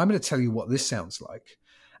going to tell you what this sounds like.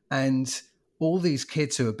 And all these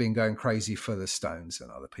kids who have been going crazy for the Stones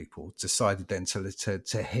and other people decided then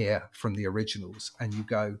to hear from the originals, and you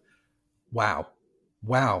go, wow,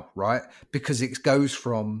 right? Because it goes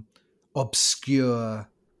from obscure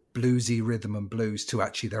bluesy rhythm and blues to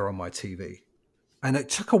actually they're on my TV. And it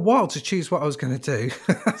took a while to choose what I was going to do.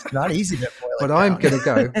 It's not easy to boil it but down. I'm going to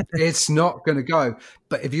go. It's not going to go.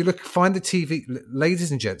 But if you find the TV,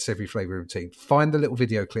 ladies and gents, every flavor of tea, find the little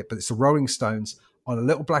video clip. But it's the Rolling Stones on a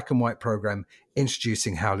little black and white program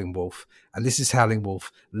introducing Howlin' Wolf. And this is Howlin'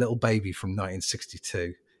 Wolf, Little Baby from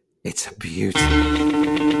 1962. It's a beauty. You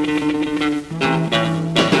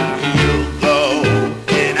go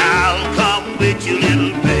and I'll come with you,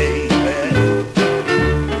 little baby.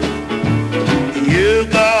 You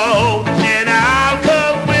go and I'll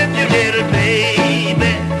come with you, little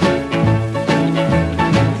baby.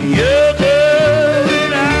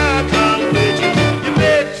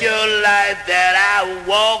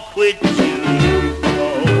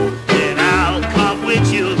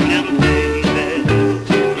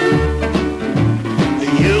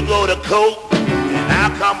 coke, and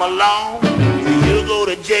I come along. You go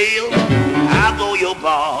to jail, I'll go your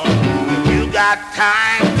bar. If you got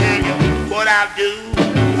time, tell you what I'll do.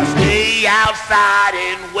 I'll stay outside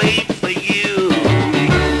and wait for you.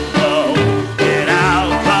 Oh, and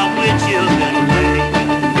I'll come with you, little baby.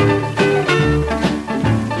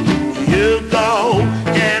 You go,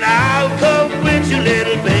 and I'll come with you,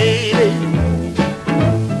 little baby.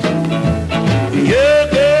 You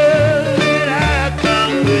go, and I'll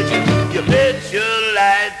come with you. You bet your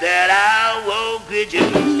life that I won't quit you.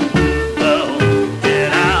 Oh,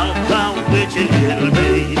 and I'll come with you, little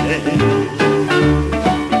baby.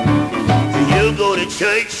 You go to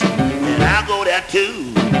church, and I go there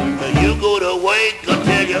too. You go to work, I'll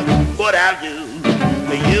tell you what I'll do.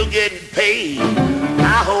 You getting paid,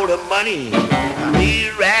 I hold the money. I'll be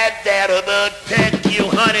right there to protect you,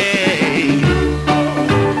 honey.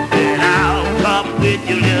 And I'll come with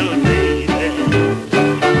you, little baby.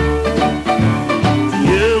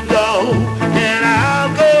 You go, and I'll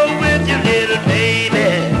go with you, little baby.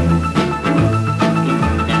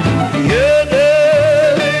 You go,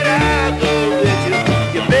 and I'll go with you.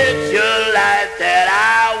 You bet your life that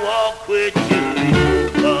I won't quit you. You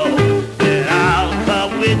go, and I'll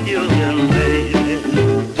come with you, little baby.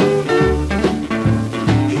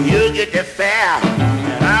 You get the fair,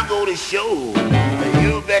 and I go to show.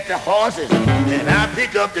 You bet the horses, and I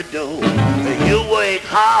pick up the dough. You work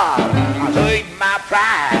hard, I hurt my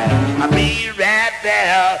pride. I'll be right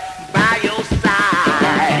there by your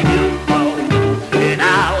side. You go, and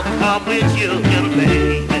I'll come with you, little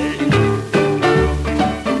baby.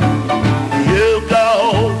 You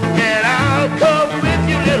go, and I'll come with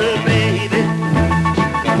you, little baby.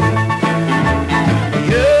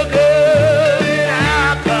 You go, and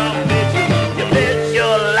I'll come with you. You bet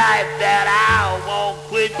your life that I won't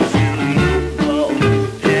quit you. You go,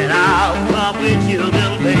 and I'll come with you,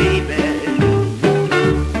 little baby.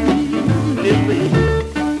 Little baby.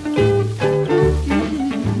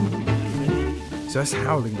 So that's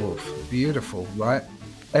Howling Wolf. Beautiful, right?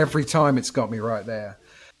 Every time it's got me right there.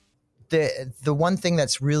 The one thing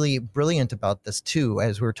that's really brilliant about this too,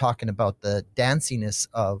 as we were talking about the danciness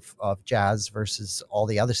of jazz versus all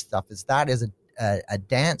the other stuff, is that is a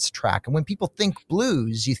dance track. And when people think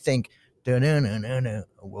blues, you think I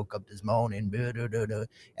woke up this morning,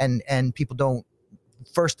 and people don't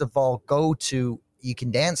first of all go to you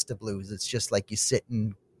can dance to blues. It's just like you sit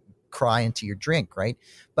and cry into your drink, right?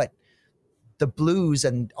 But the blues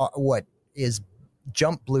and what is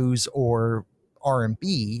jump blues or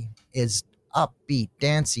R&B is upbeat,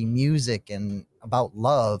 dancey music and about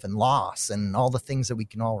love and loss and all the things that we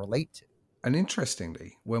can all relate to. And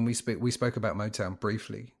interestingly, when we spoke about Motown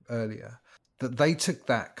briefly earlier, that they took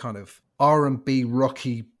that kind of R&B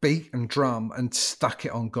rocky beat and drum and stuck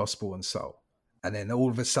it on gospel and soul. And then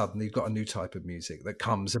all of a sudden, you've got a new type of music that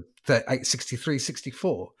comes at 63,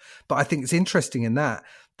 64. But I think it's interesting in that,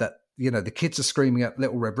 you know, the kids are screaming at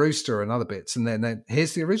Little Red Rooster and other bits. And then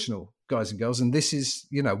here's the original, guys and girls. And this is,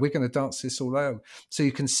 you know, we're going to dance this all out. So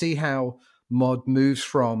you can see how mod moves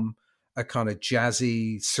from a kind of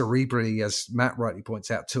jazzy, cerebrally, as Matt rightly points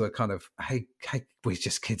out, to a kind of, hey, we're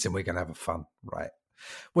just kids and we're going to have fun, right?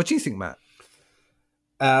 What do you think, Matt?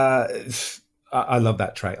 I love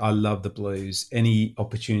that track. I love the blues. Any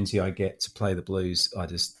opportunity I get to play the blues, I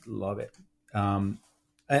just love it.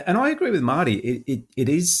 And I agree with Marty. It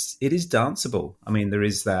is danceable. I mean, there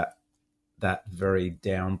is that very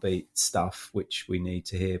downbeat stuff which we need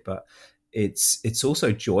to hear, but it's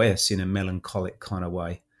also joyous in a melancholic kind of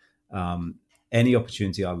way. Any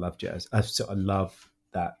opportunity, I love jazz. I love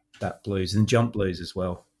that blues and jump blues as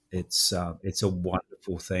well. It's a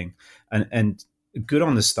wonderful thing, and good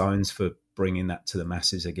on the Stones for bringing that to the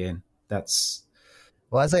masses again.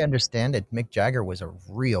 Well, as I understand it, Mick Jagger was a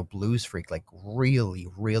real blues freak, like really,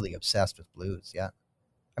 really obsessed with blues. Yeah.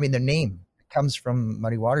 I mean, their name comes from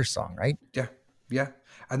Muddy Waters' song, right? Yeah. Yeah.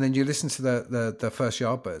 And then you listen to the first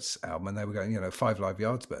Yardbirds album and they were going, 5 Live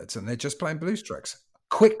Yardbirds, and they're just playing blues tracks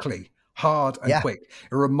quickly, hard and quick.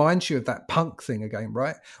 It reminds you of that punk thing again,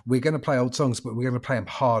 right? We're going to play old songs, but we're going to play them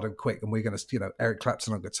hard and quick. And we're going to, Eric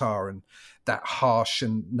Clapton on guitar and that harsh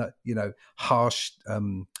and,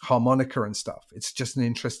 harmonica and stuff. It's just an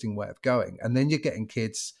interesting way of going. And then you're getting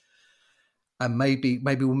kids, and maybe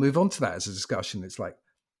we'll move on to that as a discussion. It's like,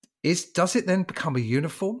 does it then become a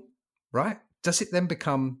uniform, right? Does it then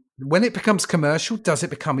when it becomes commercial, does it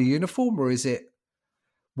become a uniform, or is it,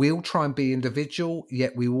 we all try and be individual,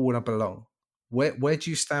 yet we all want to belong? Where do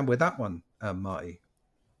you stand with that one, Marty?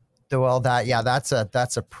 Well, that's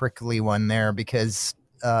a prickly one there, because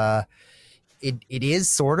it is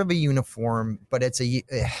sort of a uniform, but it's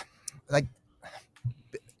like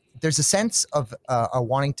there's a sense of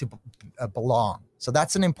wanting to belong. So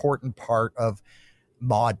that's an important part of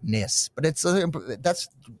modness, but that's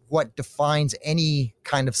what defines any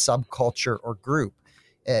kind of subculture or group.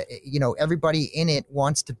 Everybody in it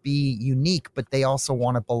wants to be unique, but they also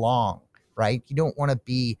want to belong, right? You don't want to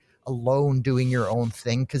be alone doing your own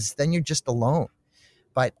thing, because then you're just alone.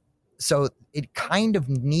 But so it kind of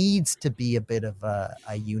needs to be a bit of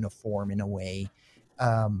a uniform in a way.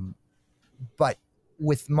 But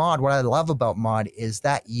with mod, what I love about mod is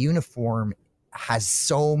that uniform has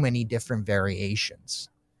so many different variations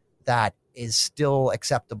that is still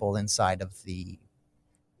acceptable inside of the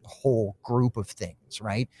whole group of things,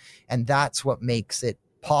 right? And that's what makes it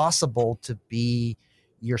possible to be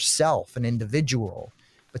yourself, an individual,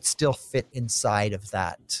 but still fit inside of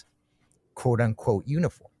that quote unquote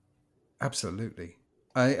uniform. Absolutely.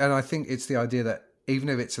 And I think it's the idea that even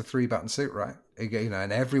if it's a 3-button suit, right?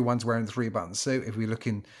 And everyone's wearing the 3-button suit. If we look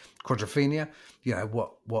in Quadrophenia, who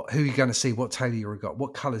are you going to see? What tailor you got?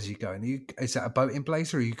 What colours are you going? Is that a boating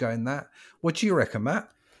blazer? Or are you going that? What do you reckon, Matt?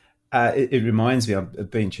 It reminds me, of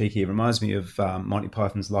being cheeky, it reminds me of Monty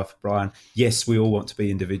Python's Life of Brian. Yes, we all want to be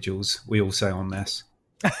individuals. We all say en masse.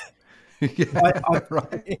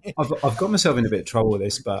 I've got myself in a bit of trouble with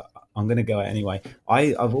this, but I'm going to go out anyway.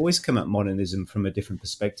 I've always come at modernism from a different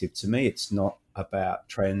perspective. To me, it's not about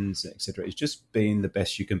trends, etc. It's just being the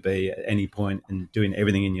best you can be at any point and doing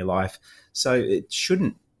everything in your life. So it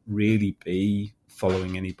shouldn't really be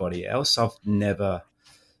following anybody else. I've never...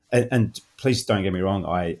 And please don't get me wrong,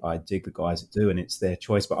 I dig the guys that do, and it's their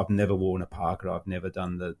choice, but I've never worn a Parker. I've never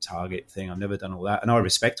done the Target thing. I've never done all that. And I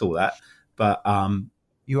respect all that. But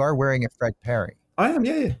you are wearing a Fred Perry. I am,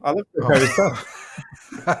 yeah. I love Fred Perry stuff.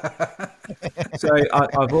 So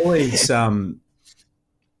I've always, to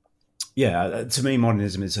me,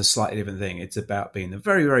 modernism is a slightly different thing. It's about being the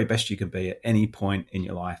very, very best you can be at any point in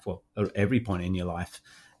your life, or every point in your life,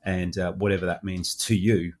 and whatever that means to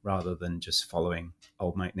you, rather than just following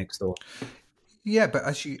old mate next door. Yeah, but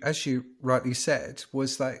as you rightly said,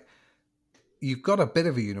 was like you've got a bit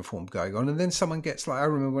of a uniform going on, and then someone gets like, I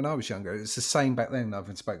remember when I was younger, it's the same back then. I've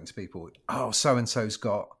been spoken to people, oh, so and so's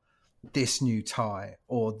got this new tie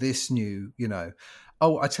or this new,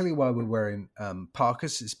 oh, I tell you why we're wearing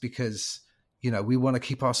Parkers. It's because we want to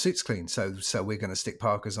keep our suits clean, so we're going to stick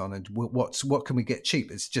Parkers on. And what can we get cheap?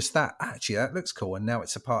 It's just that actually that looks cool, and now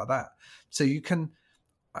it's a part of that. So you can.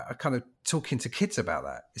 I kind of talking to kids about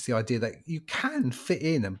that. It's the idea that you can fit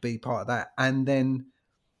in and be part of that, and then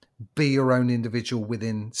be your own individual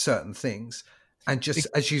within certain things. And just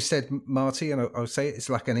as you said, Marty, and I'll say it's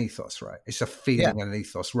like an ethos, right? It's a feeling and an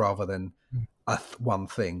ethos rather than one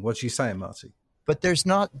thing. What are you saying, Marty? But there's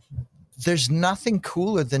nothing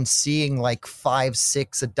cooler than seeing like 5,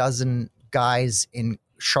 6, a dozen guys in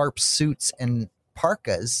sharp suits and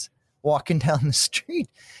parkas walking down the street.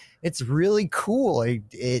 It's really cool.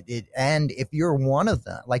 And if you're one of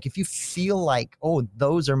them, like if you feel like, oh,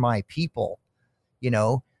 those are my people,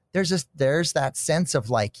 there's that sense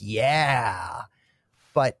of like, yeah,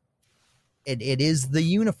 but it is the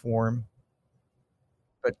uniform,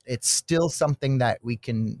 but it's still something that we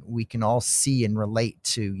can all see and relate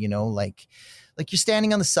to, like you're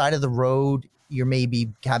standing on the side of the road, you're maybe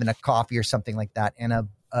having a coffee or something like that, and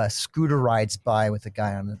a scooter rides by with a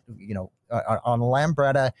guy on a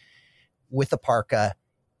Lambretta with a parka,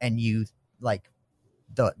 and you like,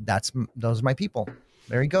 those are my people.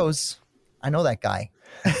 There he goes. I know that guy.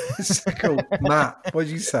 So cool. Matt, what are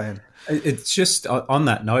you saying? It's just on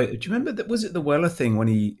that note. Do you remember that? Was it the Weller thing when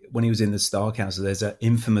he was in the Style Council? There's an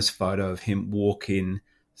infamous photo of him walking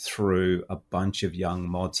through a bunch of young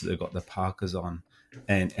mods that have got the parkas on,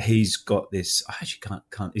 and he's got this. I actually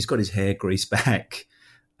can't. He's got his hair greased back.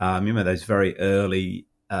 Remember those very early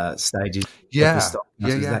stages? Yeah,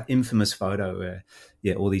 There's that infamous photo where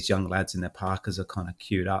all these young lads in their parkas are kind of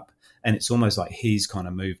queued up, and it's almost like he's kind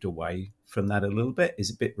of moved away from that a little bit. Is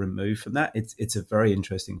a bit removed from that. It's a very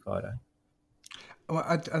interesting photo. Well,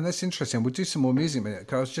 and that's interesting. We'll do some more music in a minute.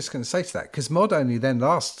 'Cause I was just going to say to that, because mod only then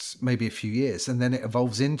lasts maybe a few years, and then it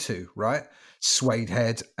evolves into suede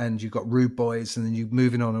head, and you've got rude boys, and then you're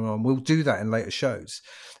moving on and on. We'll do that in later shows.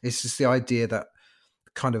 It's just the idea that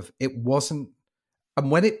kind of it wasn't, and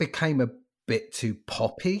when it became a bit too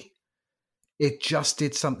poppy, it just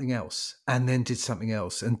did something else, and then did something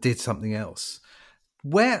else, and did something else.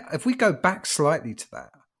 Where, if we go back slightly to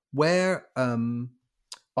that, where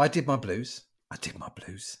I did my blues.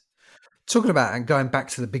 Talking about and going back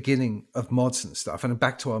to the beginning of mods and stuff, and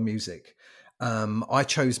back to our music, I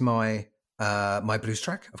chose my blues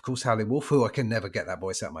track, of course, Howlin' Wolf, who I can never get that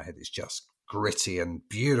voice out of my head. It's just gritty and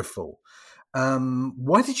beautiful.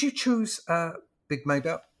 Why did you choose Big Made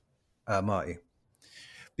Up? Marty?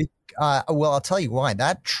 Well, I'll tell you why.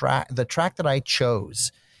 The track that I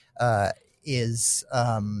chose is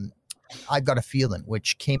I've Got a Feeling,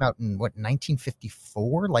 which came out in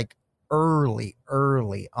 1954, like early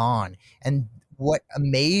on. And what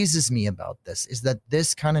amazes me about this is that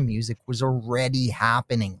this kind of music was already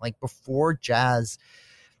happening, like before jazz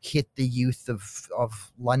hit the youth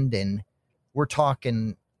of London. We're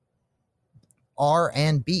talking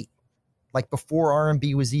R&B, like before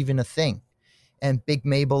R&B was even a thing. And Big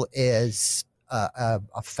Mabel is a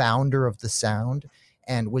founder of the sound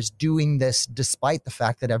and was doing this despite the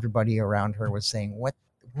fact that everybody around her was saying, what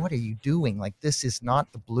are you doing? Like, this is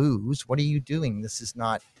not the blues. What are you doing? This is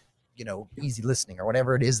not, easy listening, or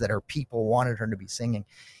whatever it is that her people wanted her to be singing.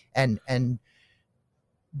 And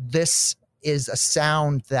this is a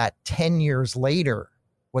sound that 10 years later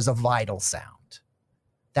was a vital sound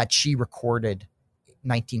that she recorded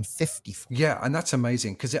 1954. Yeah, and that's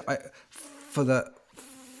amazing because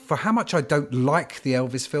for how much I don't like the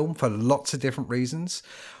Elvis film for lots of different reasons,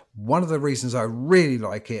 one of the reasons I really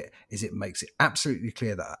like it is it makes it absolutely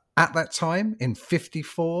clear that at that time in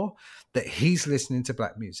 54 that he's listening to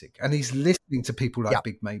black music and he's listening to people like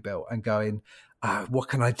Big Mabel and going, what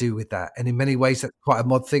can I do with that? And in many ways that's quite a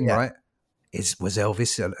mod thing, right? Was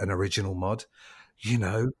Elvis an original mod? Should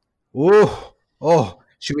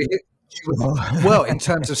we hit? Well, in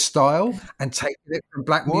terms of style and taking it from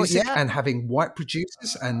black music and having white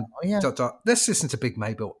producers and let's listen to Big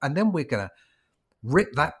Mabel and then we're going to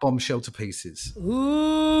rip that bombshell to pieces.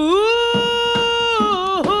 Ooh.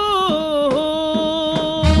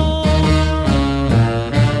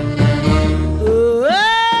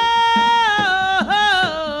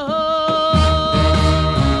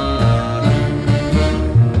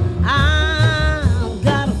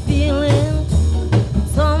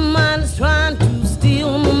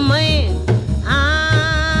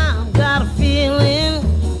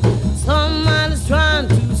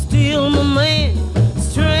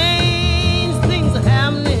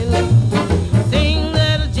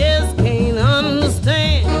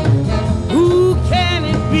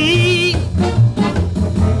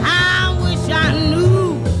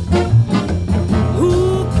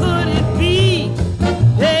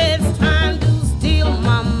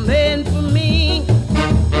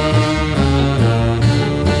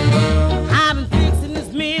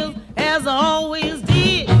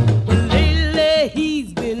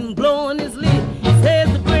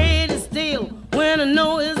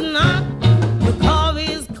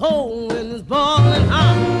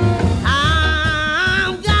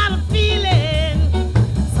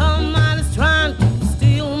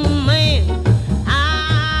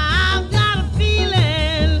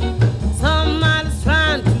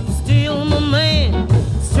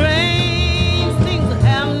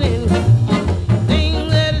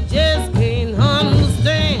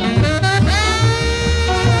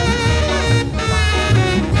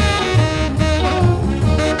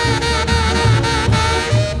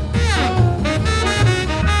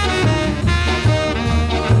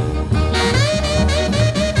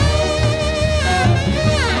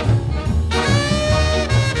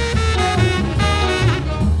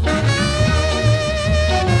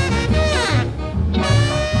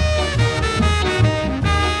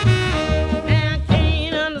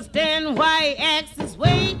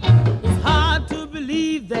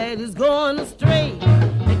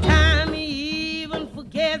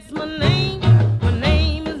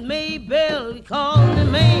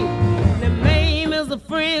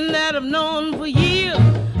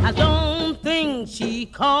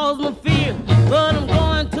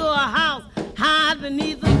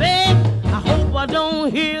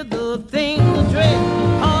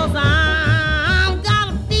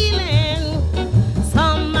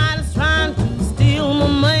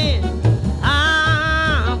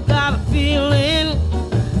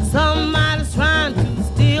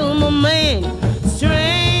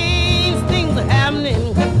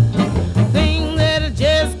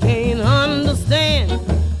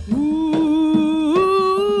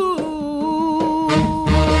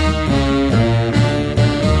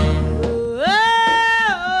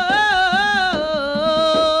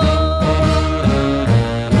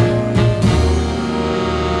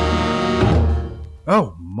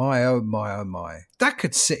 That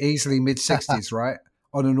could sit easily mid-60s, right?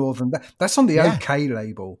 On a Northern... That's on the OK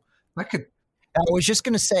label. I was just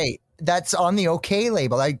going to say, that's on the OK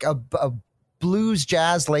label, like a blues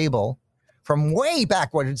jazz label from way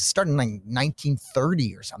back, it started in like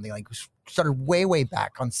 1930 or something, like started way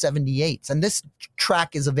back on 78s. And this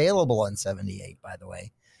track is available on 78, by the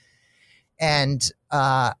way. And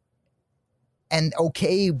And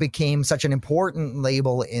OK became such an important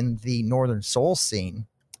label in the Northern Soul scene.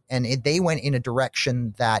 And they went in a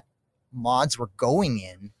direction that mods were going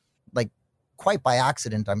in, like quite by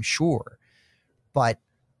accident, I'm sure. But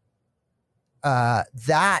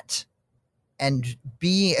that and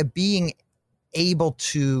being able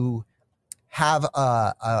to have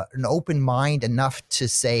an open mind enough to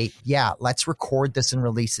say, yeah, let's record this and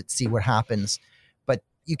release it, see what happens. But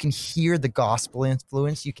you can hear the gospel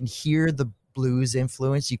influence, you can hear the blues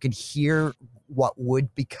influence, you can hear what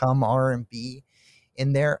would become R&B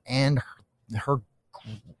in there, and her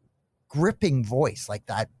gripping voice, like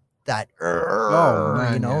that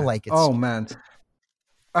man, you know, yeah. like it's oh man,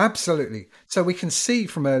 absolutely. So we can see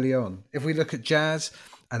from early on, if we look at jazz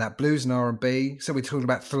and that blues and R&B, so we're talking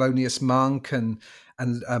about Thelonious Monk and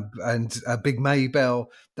Big Maybelle,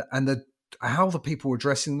 and how the people were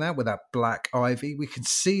dressing that with that black ivy. We can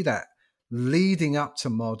see that leading up to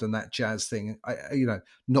mod and that jazz thing,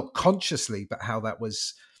 not consciously, but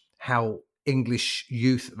how English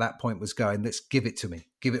youth at that point was going, let's give it to me,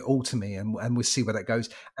 give it all to me, and we'll see where that goes.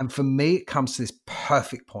 And for me, it comes to this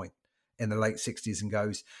perfect point in the late 60s and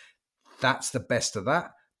goes, that's the best of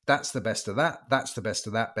that, that's the best of that, that's the best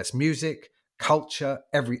of that, best music, culture,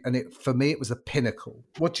 for me, it was a pinnacle.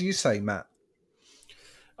 What do you say, Matt?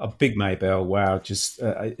 Big Maybelle, wow. Just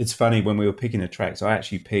it's funny, when we were picking the tracks, I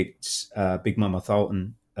actually picked Big Mama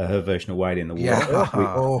Thornton, her version of Wade in the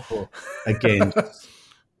Water. Again,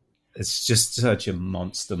 it's just such a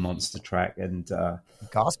monster track, and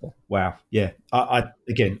gospel. Wow, yeah. I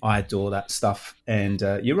adore that stuff, and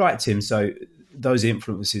you're right, Tim. So those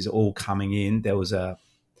influences all coming in. There was a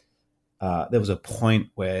point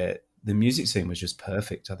where the music scene was just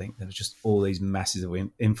perfect. I think there was just all these masses of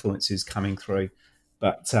influences coming through.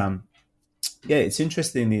 But it's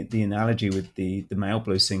interesting, the analogy with the male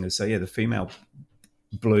blues singers. So the female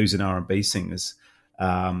blues and R&B singers,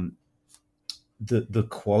 the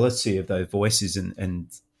quality of those voices and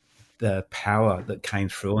the power that came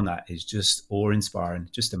through on that is just awe-inspiring.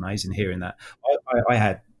 Just amazing hearing that. I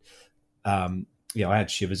had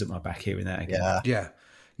shivers at my back hearing that again.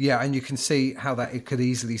 Yeah, and you can see how that it could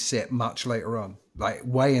easily sit much later on, like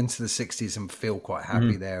way into the 60s, and feel quite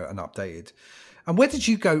happy there and updated. And where did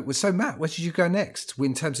you go? So Matt, where did you go next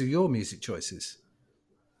in terms of your music choices?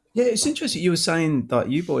 Yeah, it's interesting. You were saying that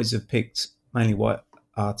you boys have picked mainly white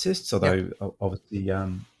artists, although obviously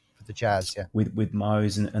for the jazz, with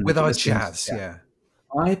Mo's and with our jazz,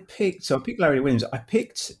 I picked Larry Williams. I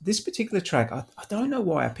picked this particular track. I don't know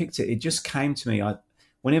why I picked it. It just came to me.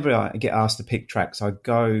 Whenever I get asked to pick tracks, I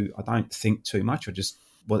don't think too much. I just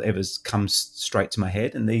whatever comes straight to my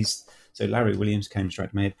head. And so Larry Williams came straight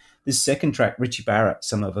to my head. This second track, Richie Barrett,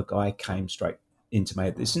 Son of a Guy, came straight into my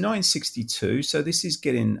head. This is 1962, so this is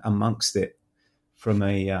getting amongst it from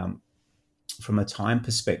a time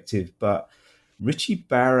perspective. But Richie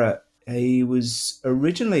Barrett, he was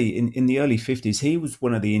originally in the early 50s. He was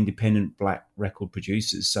one of the independent black record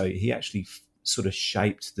producers, so he actually sort of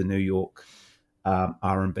shaped the New York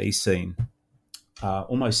R&B scene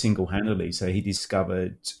almost single-handedly. So he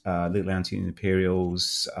discovered Little Auntie and the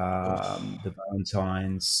Imperials, the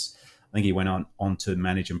Valentines. I think he went on to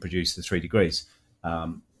manage and produce the 3 Degrees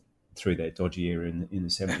through their dodgy era in the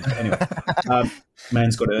 70s. But anyway,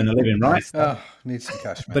 man's got to earn a living, right? Needs some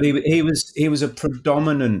cash, man. But he was a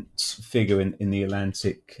predominant figure in the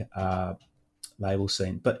Atlantic label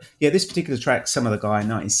scene. But this particular track, Some of the Guy,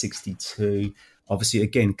 1962, obviously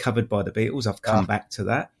again covered by the Beatles. I've come back to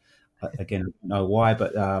that. Again, I don't know why,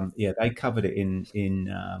 but they covered it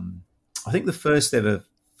in I think the first ever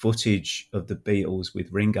footage of the Beatles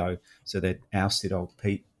with Ringo. So they'd ousted old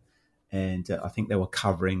Pete, and I think they were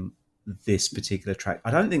covering this particular track. I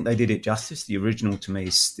don't think they did it justice. The original to me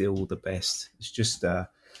is still the best. It's just a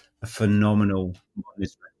phenomenal.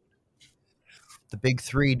 The Big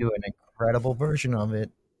Three do an incredible version of it.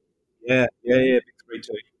 Yeah, Big Three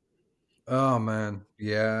too. Oh man,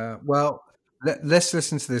 yeah. Well, let's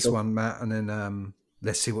listen to this one, Matt, and then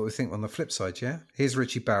let's see what we think on the flip side. Yeah, here's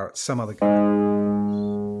Richie Barrett, Some Other Guy.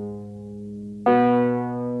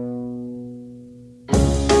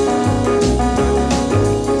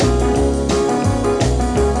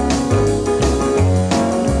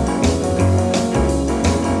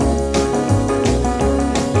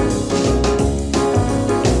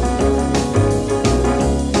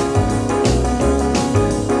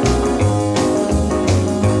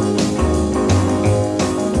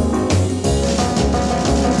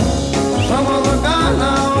 Some other guy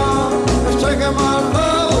now is taking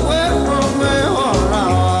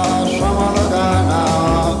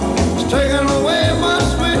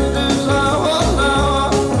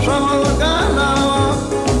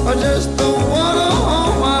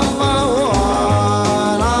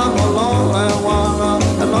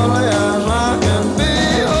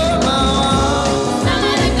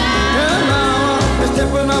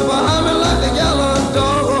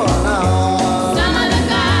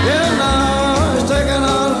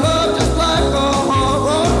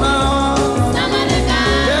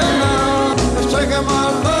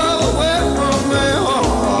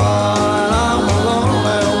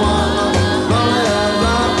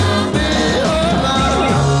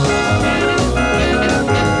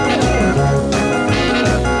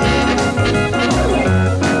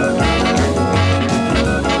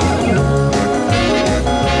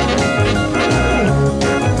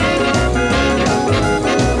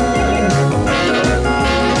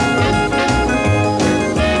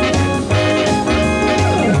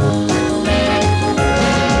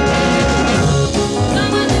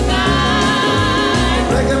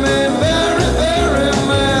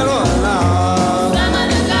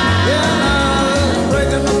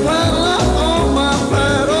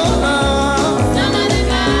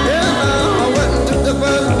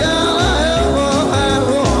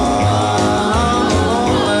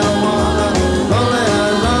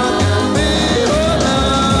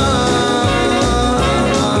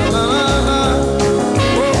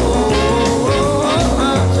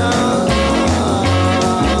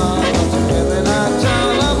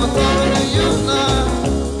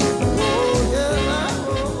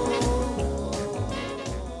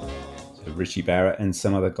Richie Barrett and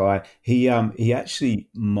some other guy. He actually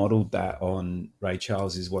modelled that on Ray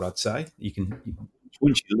Charles, is what I'd say.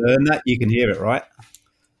 Once you learn that, you can hear it, right?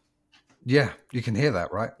 Yeah, you can hear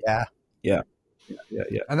that, right? Yeah. Yeah.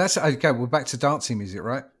 And that's okay. We're back to dancing music,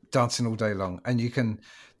 right? Dancing all day long, and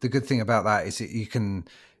the good thing about that is that you can,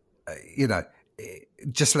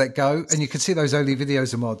 just let go, and you can see those early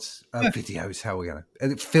videos of mods, videos. How are we going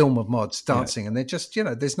to film of mods dancing, and they're just,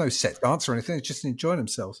 there's no set dance or anything. They're just enjoying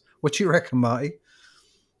themselves. What do you reckon, Marty?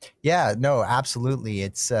 Yeah, no, absolutely.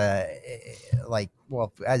 It's as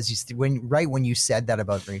you when you said that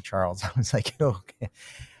about Ray Charles, I was like, okay,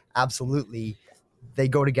 absolutely, they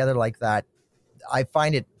go together like that. I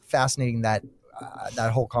find it fascinating that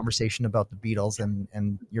that whole conversation about the Beatles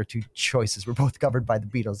and your two choices were both covered by the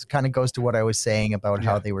Beatles. It kind of goes to what I was saying about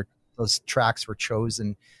how those tracks were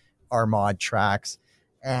chosen, our mod tracks,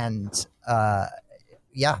 and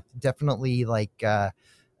definitely like.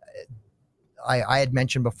 I had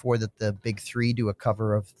mentioned before that the Big Three do a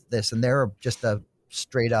cover of this, and they're just a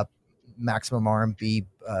straight up maximum R&B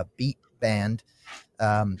beat band.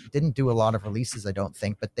 Didn't do a lot of releases, I don't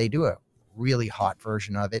think, but they do a really hot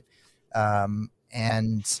version of it. And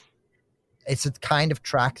it's a kind of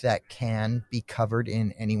track that can be covered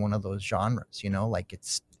in any one of those genres, like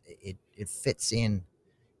it fits in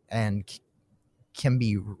and can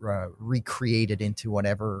be recreated into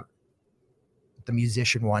whatever the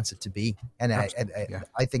musician wants it to be. And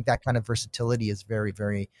I think that kind of versatility is very,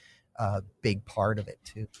 very big part of it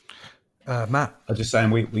too. Matt, I was just saying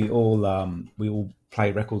we all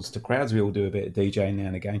play records to crowds. We all do a bit of DJing now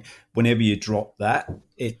and again. Whenever you drop that,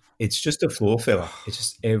 it's just a floor filler. It's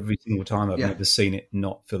just every single time I've never seen it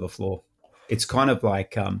not fill a floor. It's kind of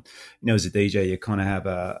like as a DJ, you kind of have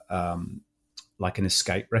a like an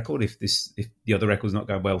escape record. If the other record's not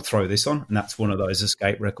going well, throw this on, and that's one of those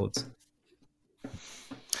escape records.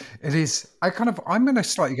 It is. I'm going to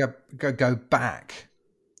slightly go back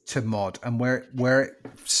to mod and where it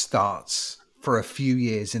starts for a few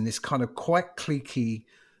years in this kind of quite cliquey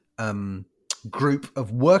group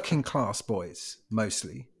of working class boys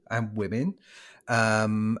mostly and women,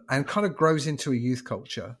 and kind of grows into a youth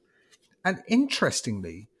culture. And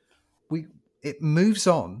interestingly, it moves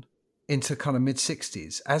on into kind of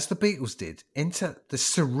mid-60s, as the Beatles did, into the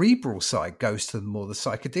cerebral side, goes to more the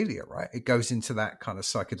psychedelia, right? It goes into that kind of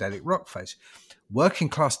psychedelic rock phase. Working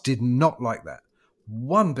class did not like that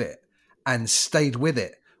one bit and stayed with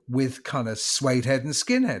it with kind of suede head and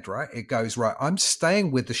skinhead, right? It goes, right, I'm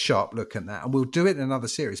staying with the sharp look and that, and we'll do it in another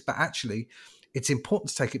series. But actually, it's important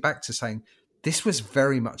to take it back to saying this was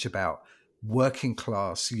very much about working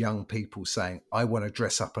class young people saying, I want to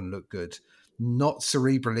dress up and look good. Not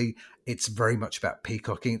cerebrally. It's very much about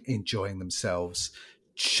peacocking, enjoying themselves,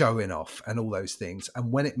 showing off and all those things.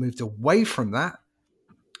 And when it moved away from that,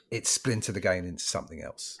 it splintered again into something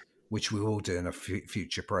else, which we will do in a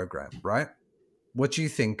future program, right? What do you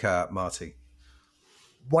think, Marty?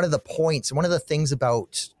 One of the things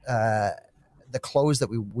about the clothes that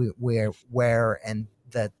we wear and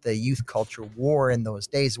that the youth culture wore in those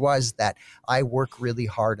days was that I work really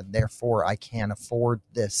hard and therefore I can't afford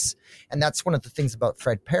this. And that's one of the things about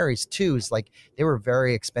Fred Perry's too, is like they were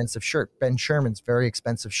very expensive shirt. Ben Sherman's very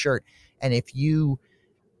expensive shirt. And if you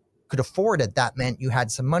could afford it, that meant you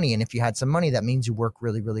had some money. And if you had some money, that means you work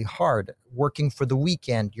really, really hard. Working for the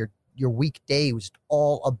weekend, your weekday was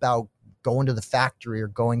all about going to the factory or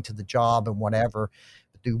going to the job and whatever.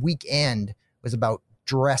 But the weekend was about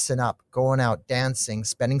dressing up, going out, dancing,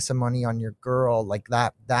 spending some money on your girl, like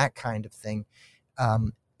that kind of thing.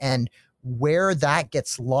 And where that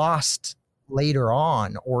gets lost later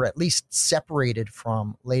on, or at least separated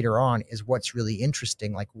from later on, is what's really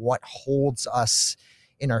interesting. Like what holds us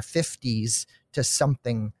in our 50s to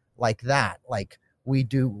something like that. Like we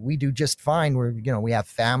do just fine. We have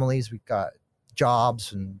families, we've got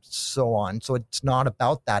jobs and so on. So it's not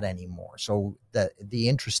about that anymore. So the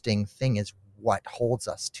interesting thing is what holds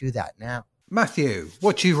us to that now. Matthew,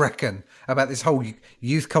 what do you reckon about this whole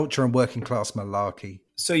youth culture and working class malarkey?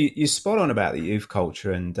 So you're spot on about the youth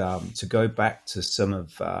culture, and to go back to some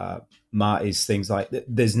of Marty's things, like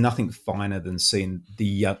there's nothing finer than seeing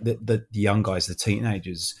the young guys, the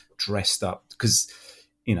teenagers, dressed up, because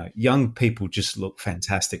young people just look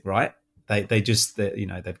fantastic, right? They've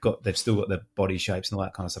still got their body shapes and all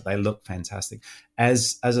that kind of stuff. They look fantastic.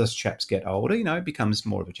 As us chaps get older, it becomes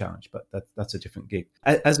more of a challenge, but that's a different gig.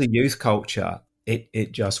 As a youth culture,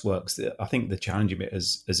 it just works. I think the challenging bit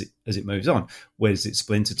as it moves on, where does it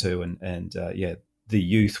splinter to? And the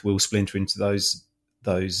youth will splinter into those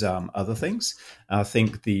other things. I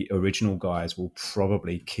think the original guys will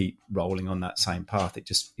probably keep rolling on that same path. It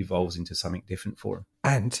just evolves into something different for them.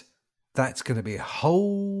 And That's going to be a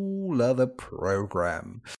whole other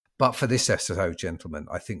program. But for this episode, gentlemen,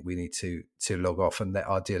 I think we need to log off and let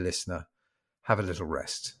our dear listener have a little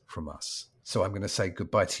rest from us. So I'm going to say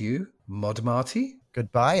goodbye to you, Mod Marty.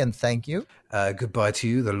 Goodbye and thank you. Goodbye to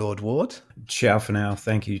you, the Lord Ward. Ciao for now.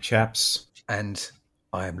 Thank you, chaps. And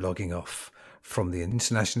I am logging off from the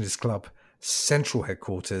Internationalists Club central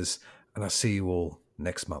headquarters, and I'll see you all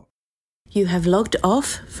next month. You have logged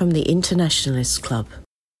off from the Internationalists Club.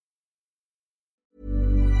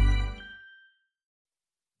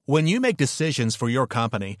 When you make decisions for your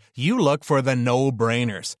company, you look for the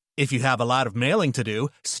no-brainers. If you have a lot of mailing to do,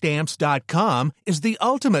 Stamps.com is the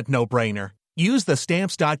ultimate no-brainer. Use the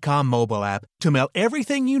Stamps.com mobile app to mail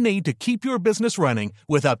everything you need to keep your business running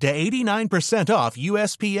with up to 89% off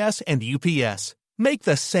USPS and UPS. Make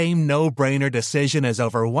the same no-brainer decision as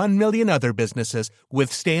over 1 million other businesses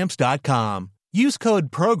with Stamps.com. Use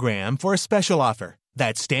code PROGRAM for a special offer.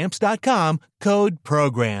 That's Stamps.com, code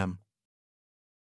PROGRAM.